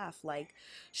right path? Like,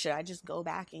 should I just go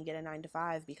back and get a 9 to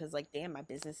 5? Because like, damn, my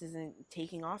business isn't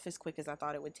taking off as quick as I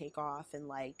thought it would take off. And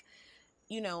like,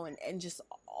 you know, and just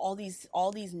all these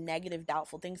negative,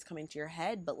 doubtful things come into your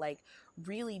head. But like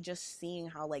really just seeing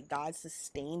how like God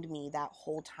sustained me that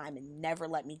whole time and never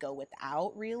let me go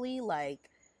without, really, like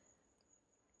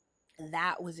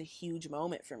that was a huge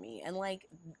moment for me. And like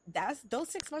those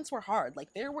 6 months were hard.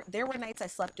 Like there were nights I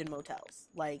slept in motels.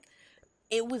 Like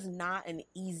it was not an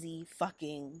easy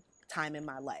fucking time in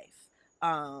my life.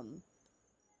 um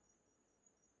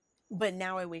but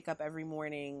now I wake up every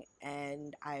morning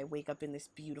and I wake up in this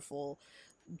beautiful,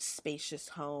 spacious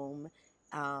home.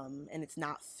 And it's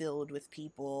not filled with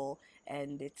people,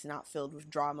 and it's not filled with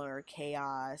drama or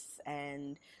chaos.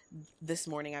 And this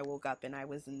morning I woke up and I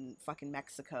was in fucking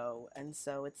Mexico. And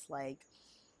so it's like,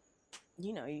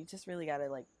 you know, you just really gotta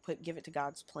like give it to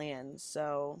God's plan.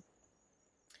 So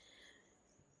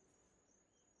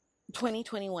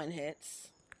 2021 hits.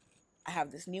 I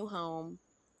have this new home.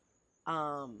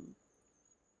 Um,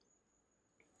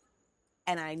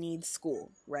 and I need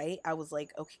school, right? I was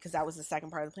like, okay, because that was the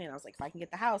second part of the plan. I was like, if I can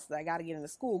get the house, then I got to get into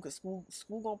school, because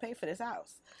school gonna pay for this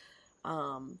house.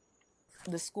 Um,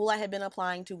 the school I had been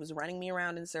applying to was running me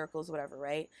around in circles, whatever,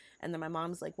 right? And then my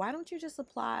mom's like, why don't you just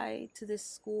apply to this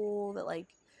school that like,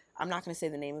 I'm not gonna say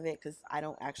the name of it because I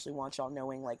don't actually want y'all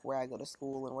knowing like where I go to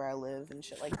school and where I live and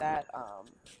shit like that.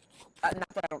 Not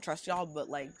that I don't trust y'all, but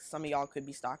like some of y'all could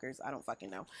be stalkers. I don't fucking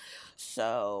know.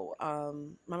 So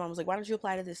my mom was like, why don't you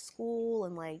apply to this school?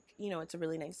 And like, you know, it's a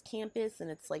really nice campus,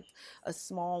 and it's like a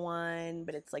small one,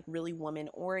 but it's like really woman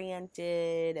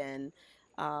oriented, and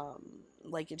um,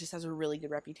 like it just has a really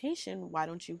good reputation. Why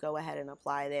don't you go ahead and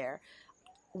apply there?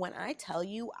 When I tell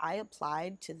you, I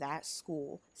applied to that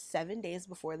school 7 days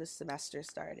before the semester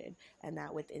started, and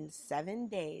that within 7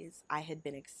 days, I had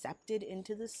been accepted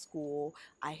into the school.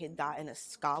 I had gotten a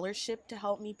scholarship to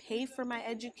help me pay for my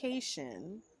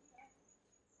education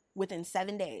within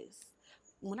 7 days.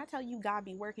 When I tell you God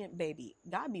be working, baby,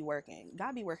 God be working.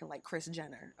 God be working like Kris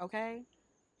Jenner, okay?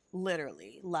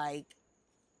 Literally. Like,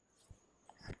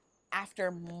 after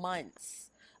months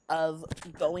of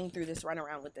going through this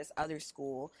runaround with this other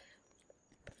school,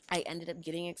 I ended up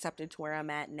getting accepted to where I'm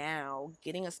at now,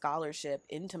 getting a scholarship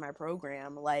into my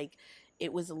program. Like,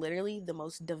 it was literally the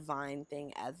most divine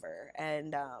thing ever.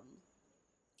 And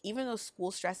even though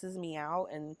school stresses me out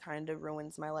and kind of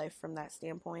ruins my life from that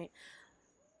standpoint,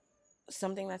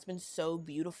 something that's been so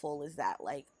beautiful is that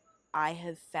like I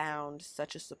have found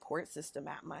such a support system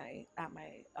at my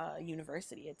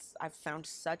university. I've found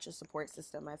such a support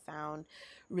system. I found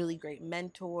really great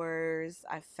mentors.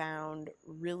 I found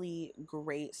really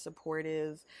great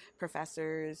supportive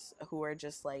professors who are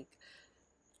just like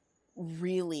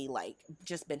really like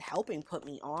just been helping put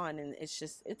me on, and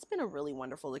it's been a really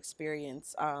wonderful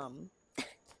experience. And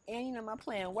you know, my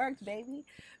plan worked, baby,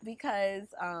 because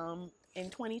in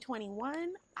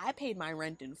 2021 I paid my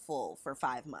rent in full for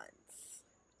 5 months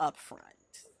up front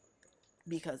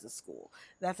because of school.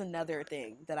 That's another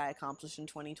thing that I accomplished in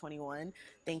 2021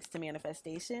 thanks to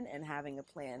manifestation and having a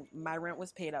plan. My rent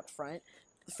was paid up front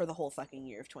for the whole fucking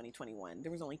year of 2021.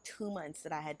 There was only 2 months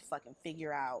that I had to fucking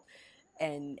figure out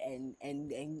and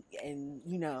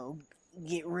you know,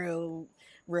 get real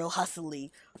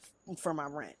hustly for my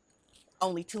rent.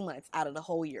 Only 2 months out of the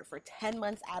whole year. For 10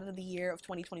 months out of the year of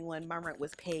 2021, my rent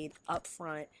was paid up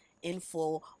front, in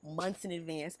full, months in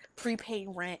advance, prepaid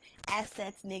rent,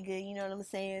 assets, nigga, you know what I'm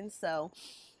saying? So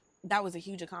that was a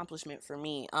huge accomplishment for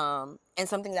me, and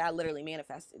something that I literally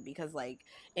manifested, because like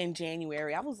in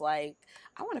January I was like,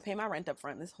 I want to pay my rent up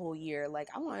front this whole year. Like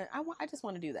I just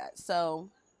want to do that. So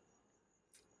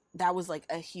that was like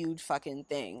a huge fucking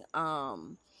thing.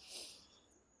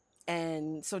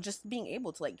 And so just being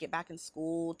able to like get back in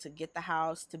school, to get the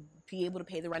house, to be able to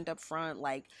pay the rent up front,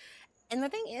 like, and the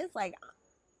thing is, like,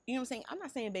 you know what I'm saying, I'm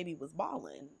not saying baby was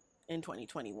balling in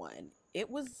 2021. It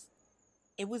was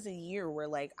a year where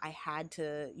like I had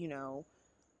to,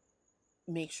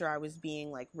 make sure I was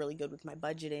being like really good with my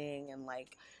budgeting, and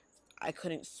like I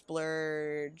couldn't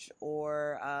splurge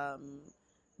or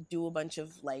do a bunch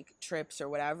of like trips or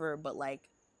whatever, but like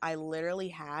I literally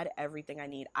had everything I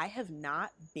need. I have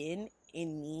not been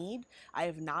in need. I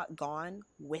have not gone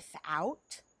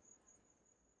without,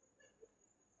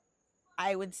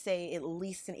 I would say, at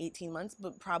least in 18 months,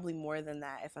 but probably more than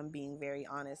that if I'm being very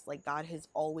honest. Like God has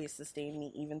always sustained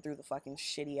me even through the fucking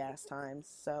shitty ass times.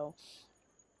 So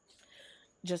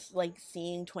just like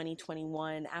seeing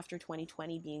 2021 after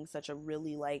 2020 being such a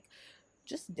really like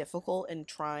just difficult and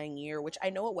trying year, which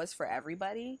I know it was for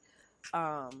everybody.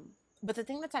 But the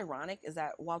thing that's ironic is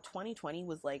that while 2020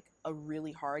 was like a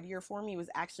really hard year for me, it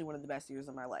was actually one of the best years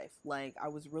of my life. Like I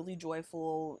was really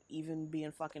joyful, even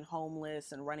being fucking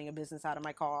homeless and running a business out of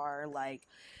my car. Like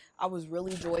I was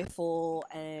really joyful,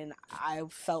 and I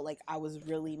felt like I was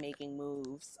really making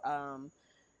moves. And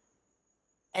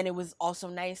it was also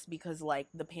nice because like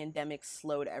the pandemic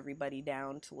slowed everybody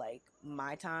down to like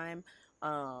my time.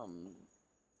 Um,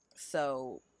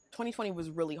 so 2020 was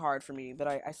really hard for me, but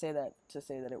I say that to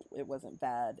say that it wasn't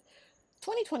bad.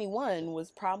 2021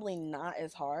 was probably not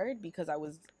as hard because I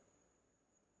was,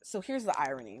 so here's the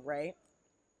irony, right?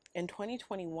 In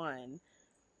 2021,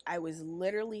 I was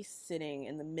literally sitting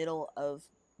in the middle of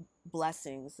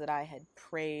blessings that I had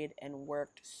prayed and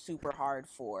worked super hard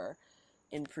for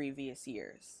in previous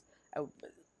years. I,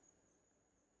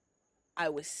 I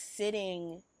was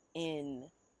sitting in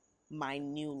my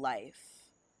new life.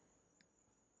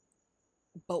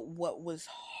 But what was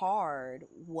hard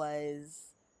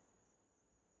was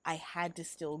I had to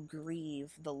still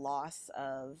grieve the loss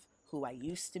of who I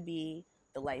used to be,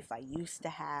 the life I used to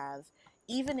have.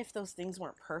 Even if those things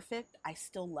weren't perfect, I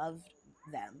still loved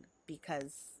them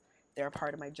because they're a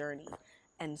part of my journey.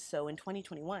 And so in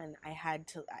 2021, I had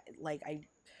to, like, I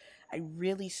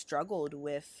really struggled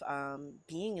with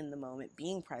being in the moment,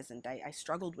 being present. I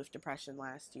struggled with depression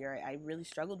last year. I really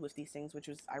struggled with these things, which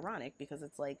was ironic because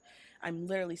it's like I'm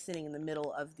literally sitting in the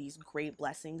middle of these great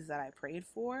blessings that I prayed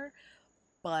for,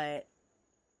 but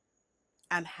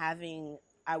I'm having,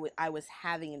 I was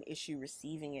having an issue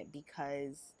receiving it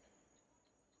because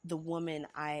the woman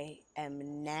I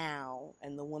am now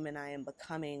and the woman I am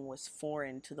becoming was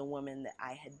foreign to the woman that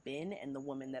I had been and the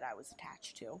woman that I was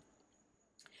attached to.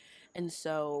 And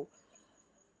so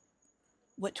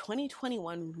what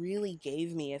 2021 really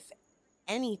gave me, if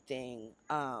anything,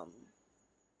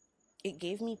 it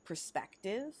gave me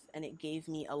perspective and it gave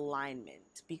me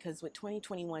alignment, because what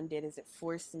 2021 did is it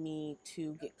forced me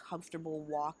to get comfortable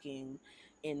walking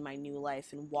in my new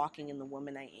life and walking in the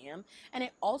woman I am. And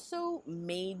it also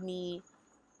made me,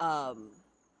 um,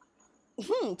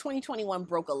 2021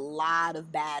 broke a lot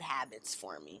of bad habits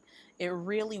for me. It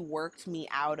really worked me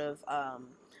out of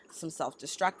some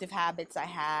self-destructive habits I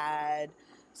had,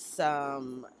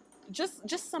 some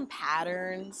just some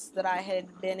patterns that I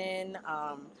had been in,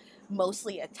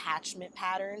 mostly attachment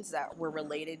patterns that were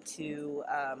related to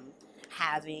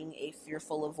having a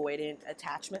fearful avoidant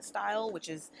attachment style, which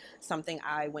is something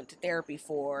I went to therapy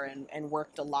for and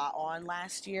worked a lot on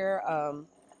last year.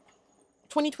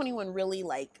 2021 really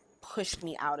like pushed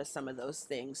me out of some of those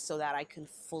things so that I can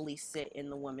fully sit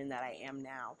in the woman that I am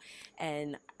now.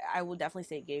 And I will definitely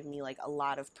say it gave me like a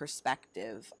lot of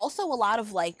perspective. Also a lot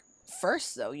of like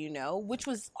first though, which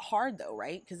was hard though,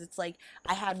 right? Because it's like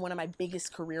I had one of my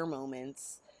biggest career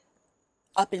moments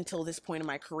up until this point in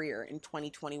my career in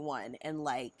 2021, and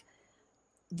like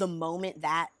the moment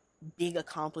that big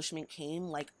accomplishment came,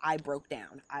 like I broke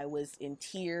down. I was in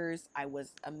tears. I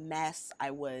was a mess.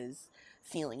 I was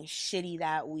feeling shitty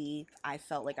that week. I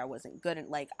felt like I wasn't good. And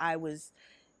like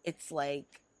it's like,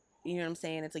 you know what I'm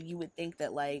saying? It's like you would think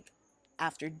that like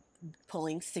after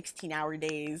pulling 16-hour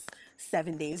days,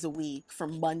 7 days a week for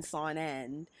months on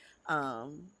end,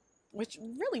 which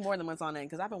really more than months on end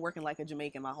because I've been working like a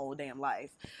Jamaican my whole damn life.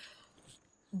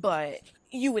 But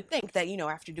you would think that,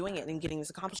 after doing it and getting this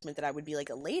accomplishment that I would be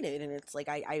like elated. And it's like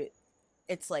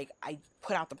it's like I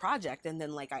put out the project and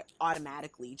then like I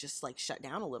automatically just like shut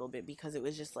down a little bit because it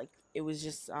was just like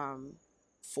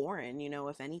foreign,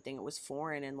 if anything it was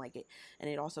foreign, and like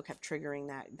it also kept triggering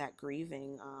that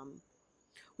grieving,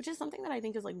 which is something that I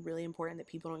think is like really important that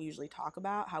people don't usually talk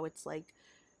about, how it's like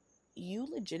you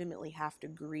legitimately have to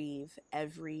grieve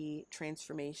every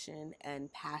transformation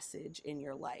and passage in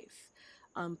your life.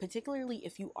 Particularly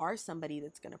if you are somebody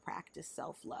that's going to practice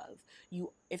self-love.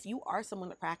 If you are someone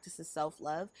that practices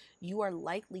self-love, you are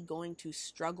likely going to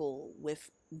struggle with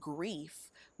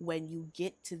grief when you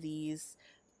get to these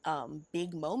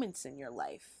big moments in your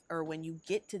life, or when you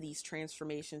get to these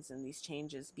transformations and these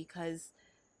changes, because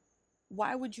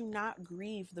why would you not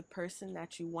grieve the person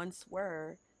that you once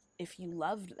were if you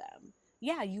loved them?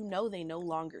 Yeah, you know they no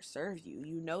longer serve you.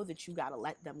 You know that you got to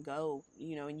let them go,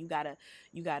 and you got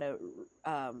to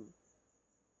um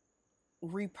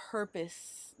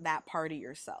repurpose that part of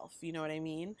yourself, you know what I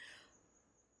mean?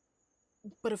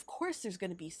 But of course there's going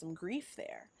to be some grief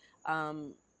there.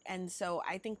 And so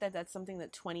I think that that's something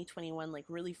that 2021 like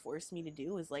really forced me to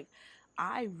do, is like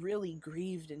I really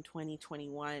grieved in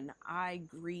 2021. I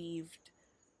grieved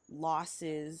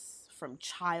losses from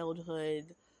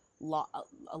childhood,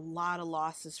 a lot of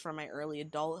losses from my early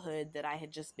adulthood that I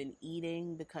had just been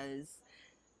eating because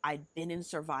I'd been in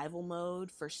survival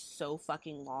mode for so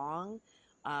fucking long.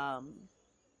 Um,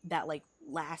 that like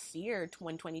last year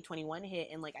when 2021 hit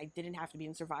and like I didn't have to be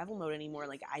in survival mode anymore,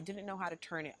 like I didn't know how to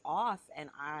turn it off,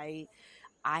 and I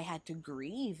had to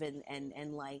grieve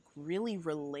and like really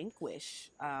relinquish,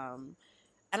 and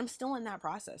I'm still in that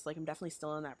process. Like I'm definitely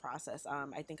still in that process.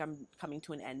 I think I'm coming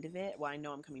to an end of it. Well, I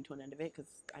know I'm coming to an end of it because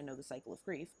I know the cycle of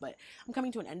grief, but I'm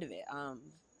coming to an end of it.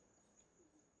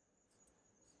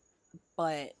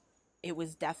 But it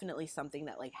was definitely something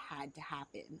that like had to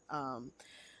happen.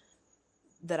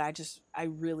 That I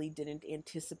really didn't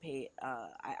anticipate.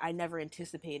 I never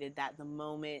anticipated that the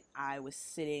moment I was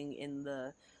sitting in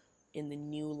the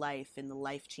new life, in the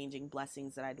life-changing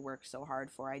blessings that I'd worked so hard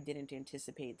for, I didn't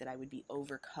anticipate that I would be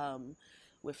overcome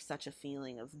with such a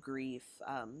feeling of grief,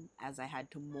 as I had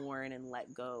to mourn and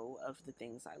let go of the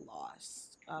things I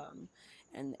lost.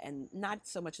 And not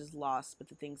so much as lost, but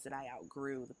the things that I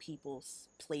outgrew, the people,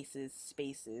 places,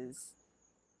 spaces,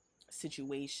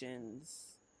 situations,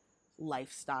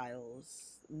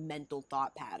 lifestyles, mental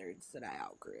thought patterns that I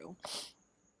outgrew.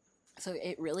 So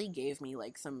it really gave me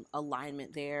like some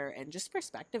alignment there and just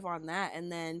perspective on that.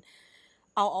 And then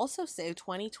I'll also say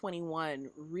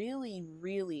 2021 really,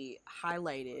 really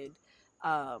highlighted,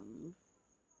 the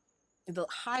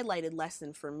highlighted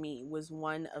lesson for me was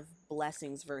one of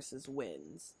blessings versus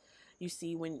wins. You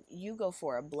see, when you go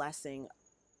for a blessing,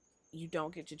 you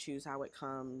don't get to choose how it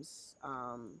comes.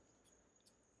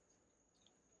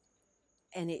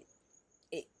 And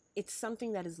it's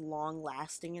something that is long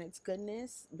lasting in its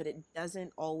goodness, but it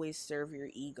doesn't always serve your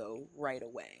ego right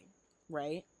away,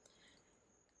 right?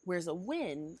 Whereas a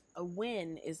win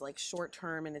is like short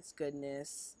term in its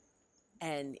goodness,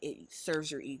 and it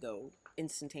serves your ego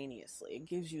instantaneously. It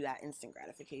gives you that instant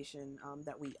gratification,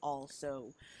 that we all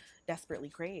so desperately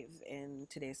crave in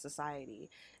today's society.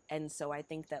 And so I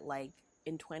think that like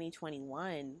in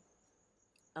 2021,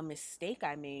 a mistake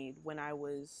I made when I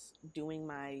was doing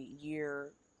my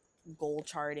year goal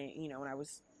charting, when I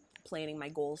was planning my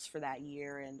goals for that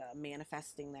year and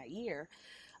manifesting that year,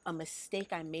 a mistake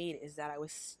I made is that I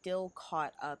was still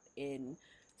caught up in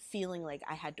feeling like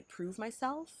I had to prove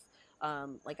myself.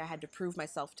 Like I had to prove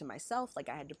myself to myself, like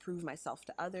I had to prove myself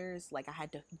to others, like I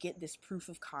had to get this proof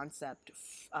of concept,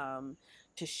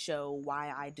 to show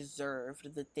why I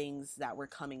deserved the things that were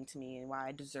coming to me and why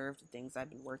I deserved the things I've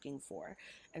been working for.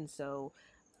 And so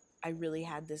I really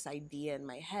had this idea in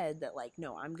my head that like,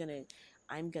 no, I'm gonna,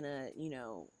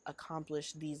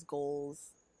 accomplish these goals,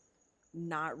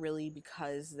 not really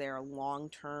because they're long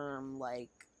term like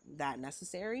that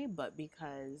necessary, but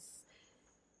because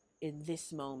in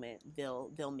this moment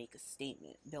they'll make a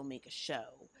statement, they'll make a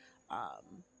show,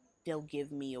 they'll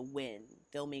give me a win,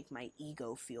 they'll make my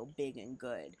ego feel big and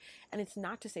good. And it's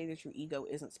not to say that your ego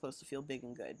isn't supposed to feel big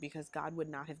and good, because God would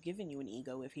not have given you an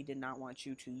ego if he did not want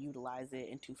you to utilize it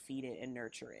and to feed it and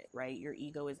nurture it, right? Your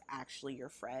ego is actually your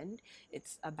friend.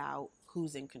 It's about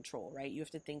who's in control, right? You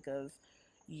have to think of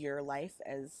your life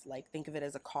as like, think of it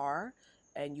as a car,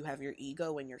 and you have your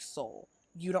ego and your soul.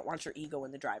 You don't want your ego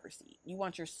in the driver's seat. You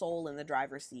want your soul in the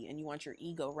driver's seat, and you want your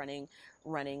ego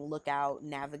running lookout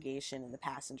navigation in the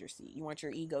passenger seat. You want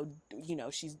your ego,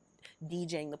 she's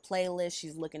DJing the playlist,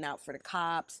 she's looking out for the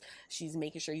cops, she's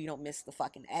making sure you don't miss the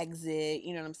fucking exit.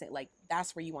 You know what I'm saying? Like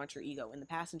that's where you want your ego, in the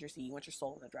passenger seat. You want your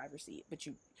soul in the driver's seat. But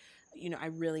I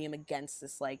really am against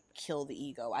this like kill the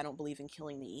ego. I don't believe in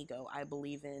killing the ego. I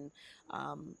believe in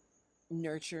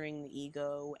nurturing the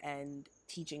ego and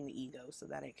teaching the ego so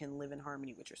that it can live in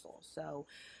harmony with your soul. So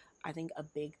I think a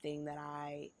big thing that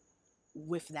I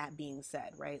with that being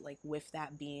said, right? Like with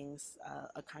that being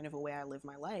a kind of a way I live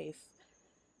my life,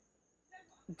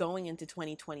 going into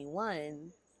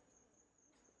 2021,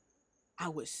 I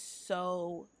was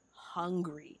so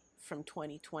hungry from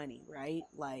 2020, right?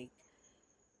 Like,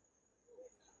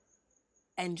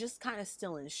 and just kind of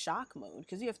still in shock mode,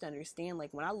 because you have to understand,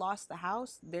 like, when I lost the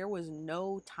house, there was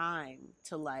no time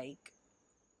to like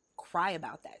cry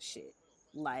about that shit.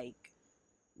 Like,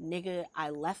 nigga, I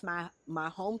left my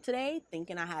home today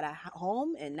thinking I had a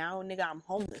home, and now, nigga, I'm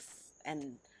homeless,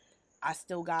 and I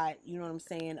still got, you know what I'm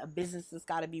saying, a business that's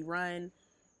got to be run.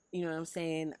 You know what I'm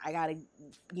saying? I got to,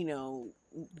 you know,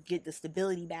 get the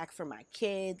stability back for my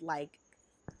kid. Like,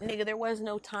 nigga, there was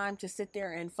no time to sit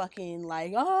there and fucking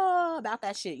like, oh, about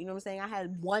that shit. You know what I'm saying? I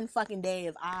had one fucking day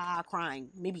of crying,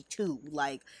 maybe two.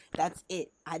 Like, that's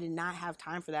it. I did not have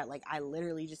time for that. Like, I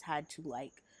literally just had to,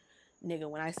 like, nigga,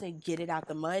 when I say get it out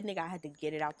the mud, nigga, I had to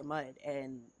get it out the mud.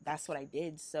 And that's what I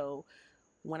did. So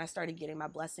when I started getting my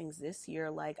blessings this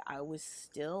year, like, I was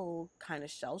still kind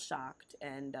of shell shocked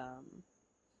and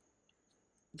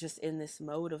just in this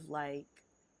mode of like,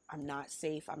 I'm not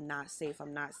safe, I'm not safe,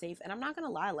 I'm not safe. And I'm not gonna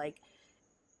lie, like,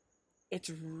 it's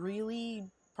really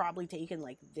probably taken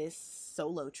like this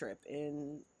solo trip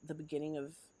in the beginning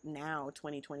of now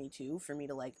 2022 for me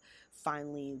to like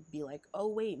finally be like, oh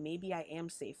wait, maybe I am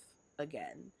safe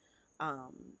again.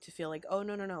 To feel like, oh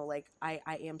no, like I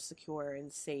am secure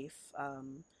and safe.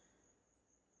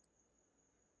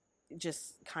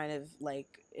 Just kind of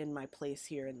like in my place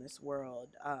here in this world.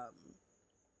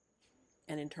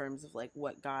 And in terms of like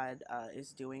what God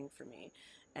is doing for me.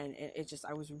 And it just,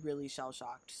 I was really shell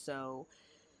shocked. So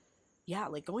yeah,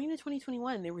 like going into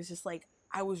 2021, there was just like,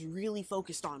 I was really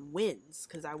focused on wins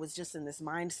because I was just in this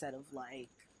mindset of like,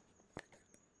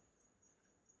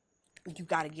 you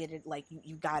gotta get it, like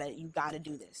you gotta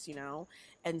do this, you know?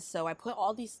 And so I put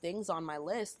all these things on my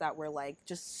list that were like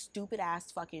just stupid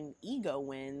ass fucking ego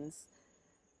wins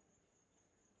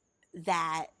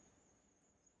that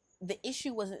the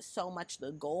issue wasn't so much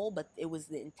the goal, but it was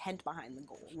the intent behind the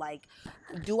goal. Like,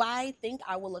 do I think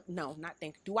I will, no, not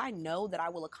think, do I know that I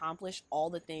will accomplish all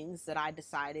the things that I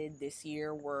decided this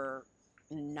year were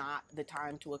not the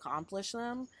time to accomplish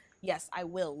them? Yes, I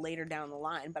will later down the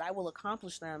line, but I will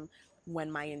accomplish them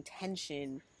when my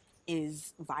intention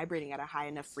is vibrating at a high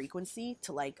enough frequency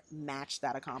to like match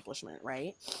that accomplishment,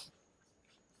 right?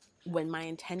 When my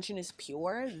intention is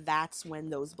pure, that's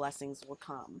when those blessings will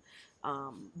come.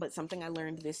 But something I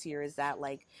learned this year is that,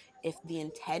 like, if the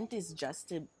intent is just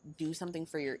to do something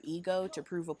for your ego, to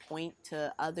prove a point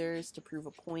to others, to prove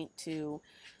a point to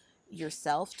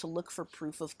yourself, to look for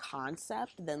proof of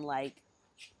concept, then, like,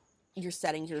 you're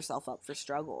setting yourself up for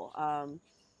struggle.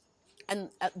 And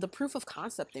the proof of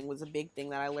concept thing was a big thing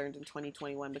that I learned in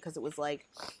 2021 because it was like,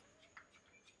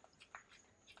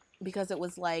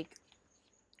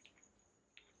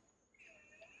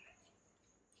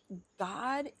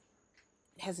 God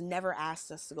has never asked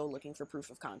us to go looking for proof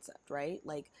of concept, right?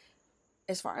 Like,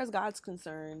 as far as God's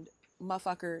concerned,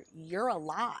 motherfucker, you're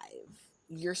alive.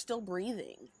 You're still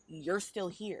breathing. You're still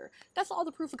here. That's all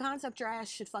the proof of concept your ass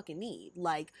should fucking need.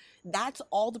 Like, that's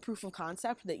all the proof of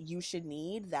concept that you should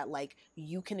need, that, like,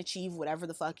 you can achieve whatever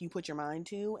the fuck you put your mind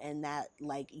to, and that,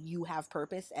 like, you have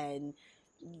purpose and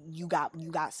you got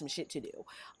some shit to do.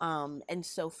 And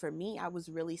so for me, I was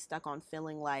really stuck on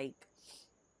feeling like,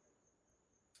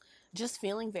 just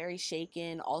feeling very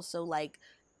shaken. Also, like,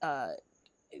 uh,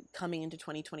 coming into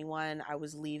 2021, I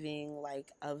was leaving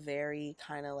like a very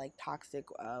kind of like toxic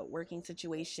working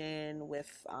situation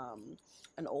with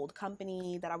an old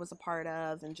company that I was a part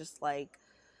of, and just like,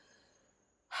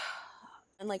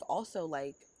 and like also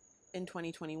like in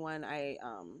 2021, I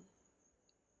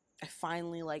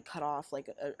finally like cut off like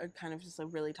a kind of just a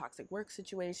really toxic work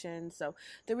situation. So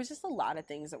there was just a lot of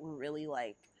things that were really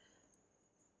like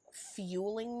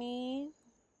fueling me,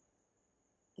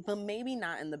 but maybe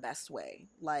not in the best way.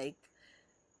 Like,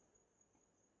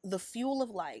 the fuel of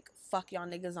like, fuck y'all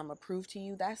niggas, I'ma prove to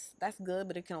you, that's good,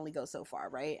 but it can only go so far,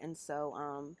 right? And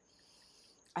so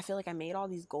I feel like I made all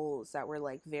these goals that were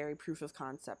like very proof of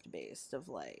concept based, of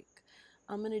like,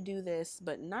 I'm gonna do this,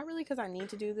 but not really because I need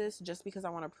to do this, just because I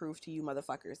want to prove to you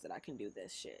motherfuckers that I can do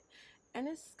this shit. And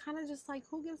it's kind of just like,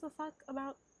 who gives a fuck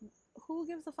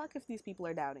if these people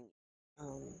are doubting you?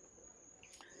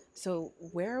 So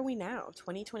where are we now?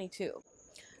 2022.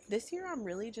 This year, I'm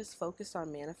really just focused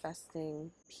on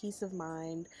manifesting peace of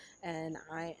mind, and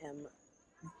I am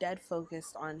dead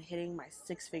focused on hitting my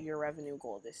 6-figure revenue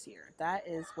goal this year. That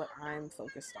is what I'm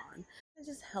focused on. I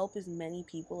just help as many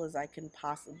people as I can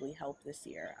possibly help this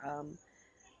year.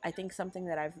 I think something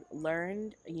that I've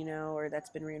learned, or that's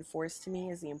been reinforced to me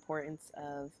is the importance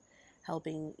of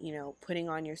helping, putting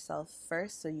on yourself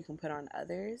first so you can put on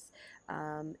others.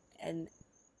 And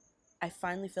I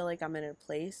finally feel like I'm in a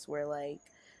place where like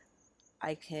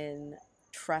I can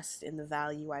trust in the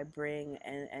value I bring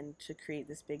and to create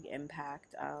this big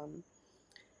impact.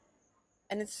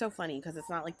 And it's so funny because it's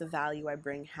not like the value I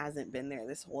bring hasn't been there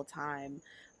this whole time,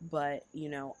 but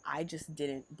I just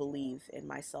didn't believe in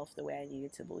myself the way I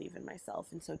needed to believe in myself.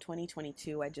 And so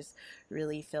 2022, I just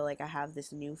really feel like I have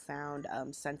this newfound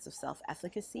sense of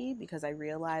self-efficacy because I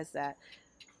realized that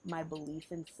my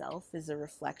belief in self is a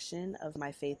reflection of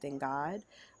my faith in God.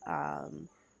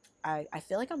 I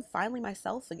feel like I'm finally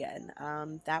myself again.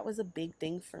 That was a big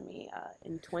thing for me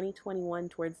in 2021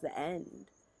 towards the end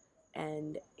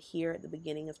and here at the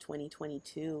beginning of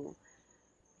 2022.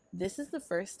 This is the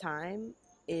first time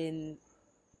in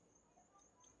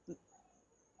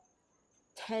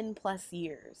 10 plus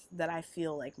years that I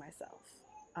feel like myself.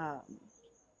 Um,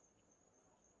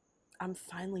 I'm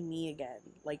finally me again.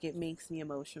 Like it makes me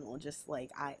emotional. Just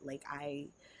I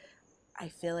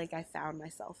feel like I found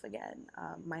myself again,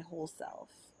 my whole self.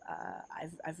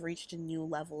 I've reached a new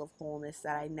level of wholeness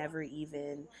that I never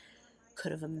even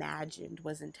could have imagined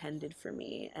was intended for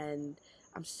me, and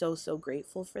I'm so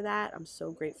grateful for that. I'm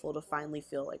so grateful to finally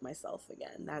feel like myself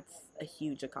again. That's a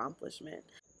huge accomplishment.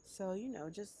 So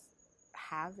just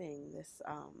having this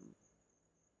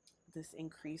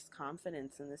increased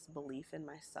confidence and this belief in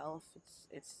myself,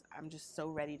 it's I'm just so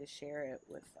ready to share it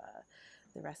with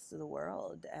the rest of the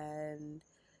world, and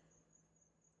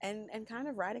kind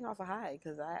of riding off a high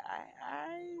because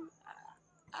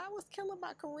I was killing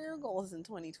my career goals in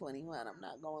 2021. I'm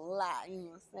not gonna lie, you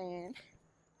know what I'm saying?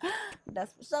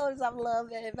 That's for shoulders I'm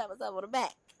loving and pat myself on the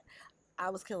back. I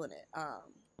was killing it.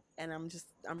 And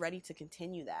I'm ready to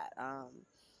continue that.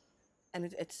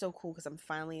 And it's so cool because I'm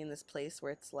finally in this place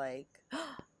where it's like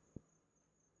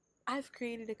I've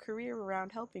created a career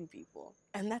around helping people,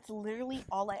 and that's literally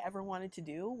all I ever wanted to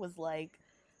do was like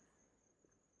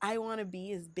I want to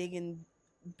be as big and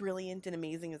brilliant and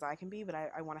amazing as I can be, but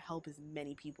I want to help as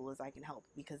many people as I can help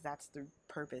because that's the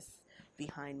purpose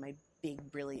behind my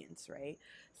big brilliance, right?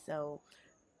 So,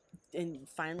 and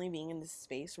finally being in this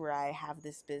space where I have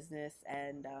this business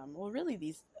and, well, really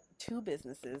these two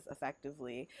businesses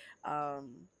effectively,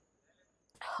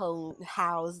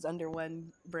 housed under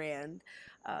one brand,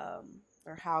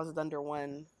 or housed under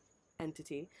one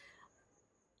entity.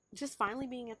 Just finally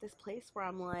being at this place where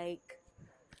I'm like,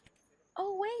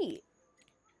 oh, wait,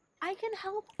 I can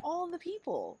help all the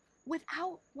people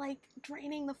without like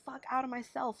draining the fuck out of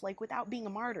myself, like without being a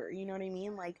martyr, you know what I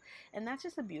mean? Like, and that's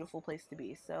just a beautiful place to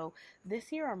be. So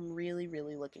this year I'm really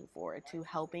looking forward to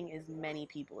helping as many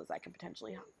people as I can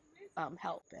potentially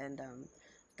help. And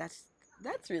that's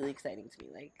that's really exciting to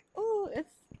me. Like, oh,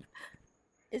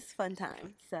 it's fun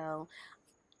time. So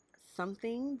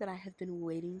something that I have been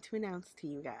waiting to announce to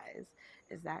you guys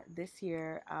is that this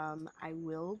year I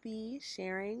will be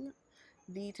sharing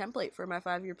the template for my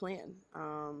 5-year plan.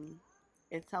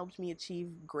 It's helped me achieve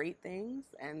great things,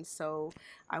 and so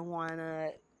I want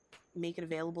to make it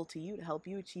available to you to help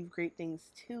you achieve great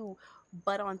things too.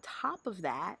 But on top of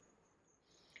that,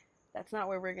 that's not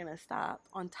where we're going to stop.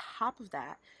 On top of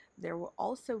that, there will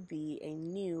also be a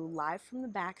new Live from the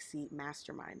Backseat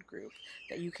mastermind group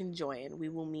that you can join. We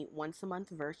will meet once a month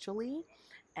virtually.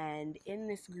 And in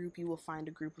this group, you will find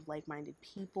a group of like minded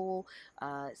people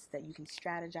that you can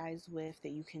strategize with,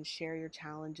 that you can share your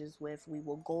challenges with. We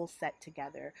will goal set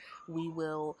together. We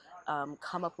will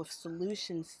come up with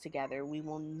solutions together. We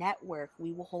will network.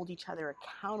 We will hold each other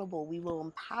accountable. We will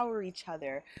empower each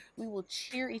other. We will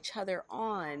cheer each other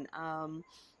on.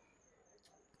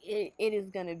 It is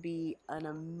going to be an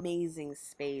amazing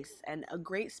space and a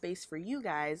great space for you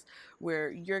guys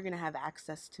where you're going to have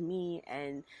access to me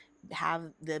and have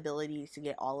the ability to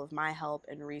get all of my help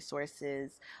and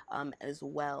resources as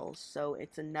well. So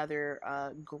it's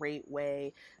another great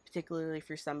way, particularly if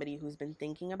you're somebody who's been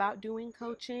thinking about doing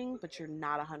coaching, but you're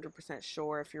not 100%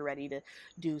 sure if you're ready to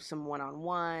do some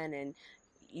one-on-one, and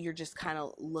you're just kind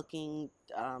of looking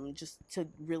just to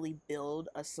really build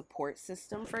a support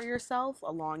system for yourself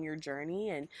along your journey,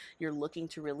 and you're looking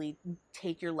to really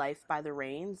take your life by the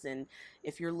reins. And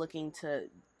if you're looking to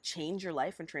change your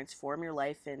life and transform your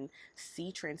life and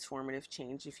see transformative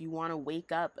change, if you want to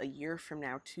wake up a year from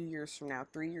now, 2 years from now,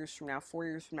 3 years from now, 4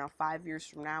 years from now, 5 years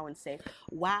from now and say,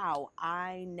 wow,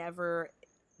 I never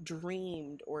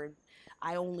dreamed, or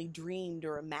I only dreamed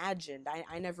or imagined.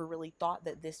 I never really thought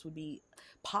that this would be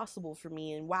possible for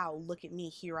me. And wow, look at me.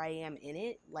 Here I am in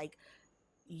it. Like,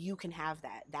 you can have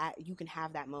that you can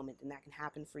have that moment, and that can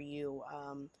happen for you.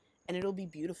 And it'll be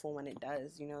beautiful when it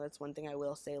does. That's one thing I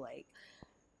will say. Like,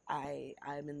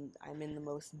 I'm in the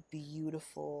most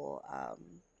beautiful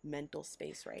mental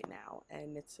space right now,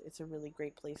 and it's a really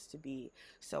great place to be.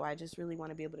 So I just really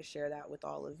want to be able to share that with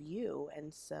all of you,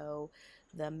 and so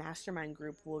the mastermind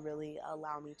group will really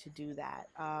allow me to do that.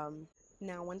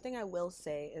 Now, one thing I will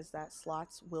say is that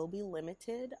slots will be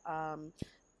limited.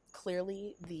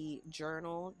 Clearly, the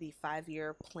journal, the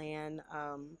 5-year plan,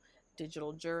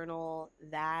 digital journal,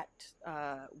 that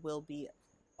will be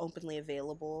openly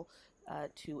available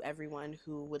to everyone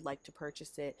who would like to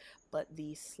purchase it. But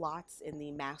the slots in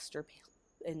the master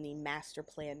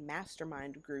plan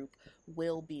mastermind group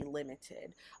will be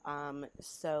limited.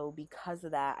 So because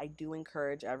of that, I do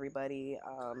encourage everybody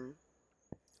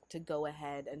to go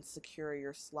ahead and secure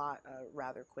your slot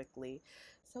rather quickly.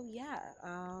 So yeah,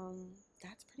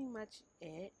 that's pretty much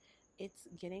it. It's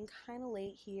getting kind of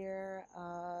late here.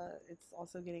 It's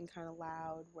also getting kind of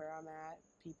loud where I'm at.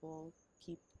 People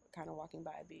keep kind of walking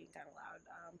by, being kind of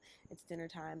loud. It's dinner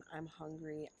time. I'm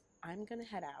hungry. I'm gonna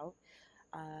head out.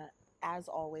 Uh, as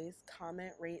always,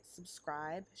 comment, rate,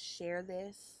 subscribe, share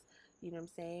this. You know what I'm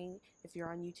saying? If you're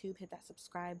on YouTube, hit that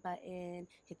subscribe button,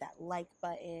 hit that like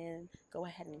button. Go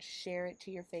ahead and share it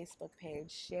to your Facebook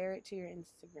page, share it to your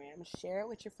Instagram, share it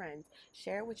with your friends,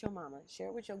 share it with your mama, share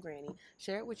it with your granny,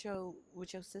 share it with your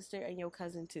sister and your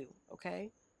cousin too. Okay,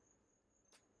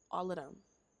 all of them.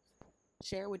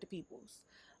 Share it with the peoples.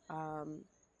 Um,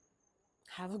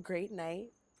 have a great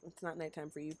night. It's not nighttime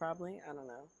for you, probably. I don't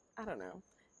know. I don't know.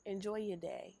 Enjoy your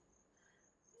day.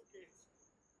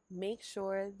 Make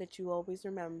sure that you always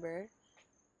remember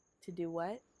to do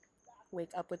what?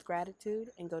 Wake up with gratitude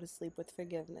and go to sleep with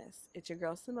forgiveness. It's your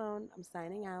girl Simone. I'm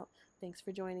signing out. Thanks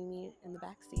for joining me in the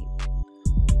backseat.